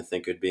wax, and I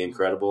think it'd be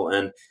incredible.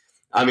 And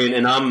I mean,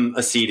 and I'm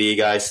a CD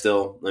guy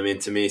still. I mean,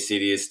 to me,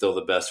 CD is still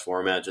the best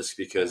format, just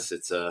because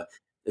it's a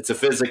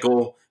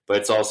physical, but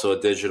it's also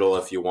a digital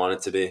if you want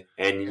it to be,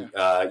 and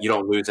you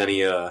don't lose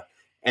any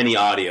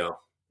audio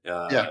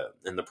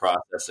in the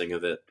processing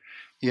of it.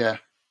 Yeah,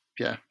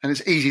 and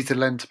it's easy to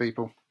lend to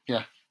people.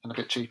 Yeah, and a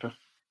bit cheaper.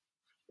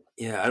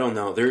 Yeah, I don't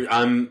know.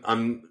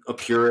 I'm a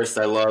purist.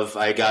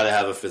 I gotta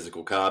have a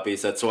physical copy.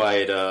 So that's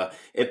why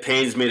it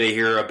pains me to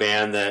hear a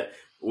band that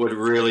would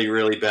really,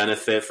 really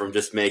benefit from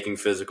just making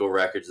physical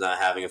records, not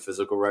having a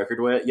physical record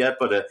yet.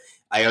 But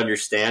I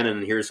understand,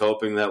 and here's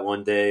hoping that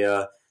one day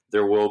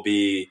there will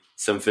be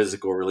some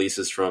physical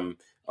releases from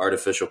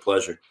Artificial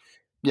Pleasure.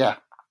 Yeah,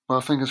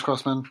 well, fingers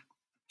crossed, man.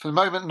 For the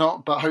moment,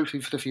 not, but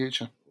hopefully for the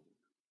future.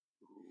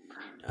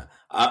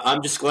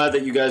 I'm just glad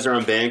that you guys are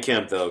on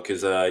Bandcamp, though,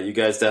 because you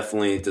guys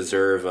definitely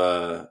deserve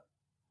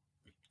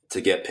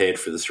to get paid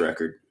for this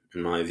record,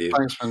 in my view.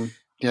 Thanks, man.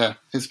 Yeah,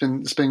 it's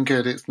been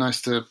good. It's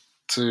nice to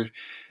be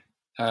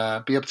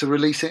able to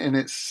release it in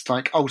its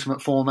like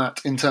ultimate format,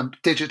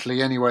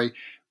 digitally anyway,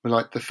 with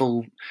like the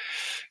full,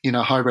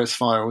 high res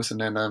files, and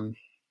then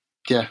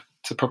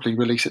to probably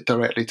release it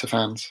directly to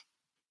fans.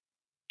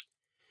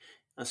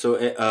 So,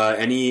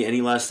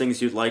 any last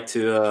things you'd like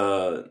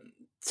to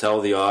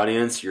tell the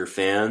audience, your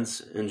fans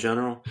in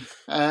general?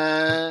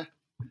 I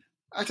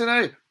don't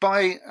know.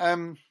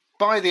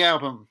 Buy the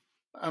album.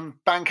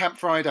 Bandcamp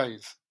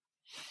Fridays.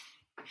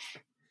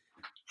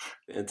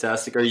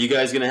 Fantastic. Are you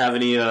guys going to have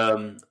any?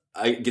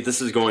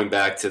 This is going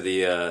back to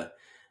the,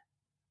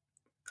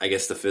 I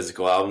guess, the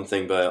physical album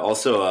thing, but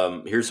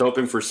also here's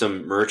hoping for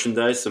some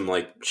merchandise, some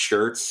like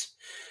shirts.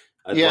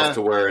 I'd love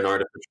to wear an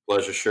Artificial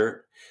Pleasure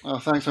shirt. Oh,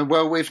 thanks, man.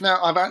 Well,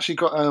 I've actually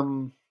got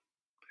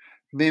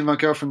me and my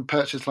girlfriend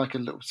purchased like a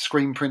little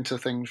screen printer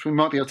thing, which we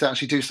might be able to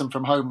actually do some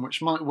from home,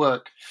 which might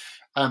work.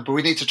 But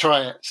we need to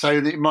try it. So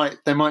there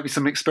might be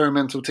some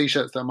experimental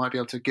T-shirts that I might be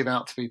able to give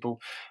out to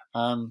people.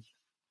 But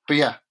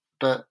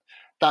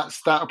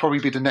that'll probably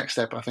be the next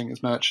step, I think,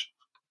 is merch.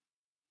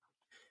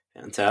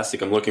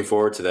 Fantastic. I'm looking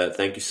forward to that.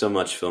 Thank you so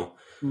much, Phil.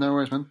 No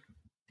worries, man.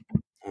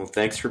 Well,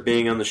 thanks for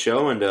being on the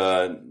show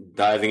and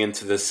diving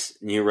into this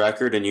new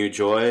record, A New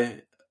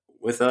Joy,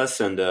 with us,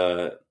 and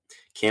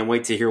can't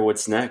wait to hear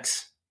what's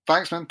next.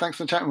 Thanks, man. Thanks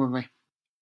for chatting with me.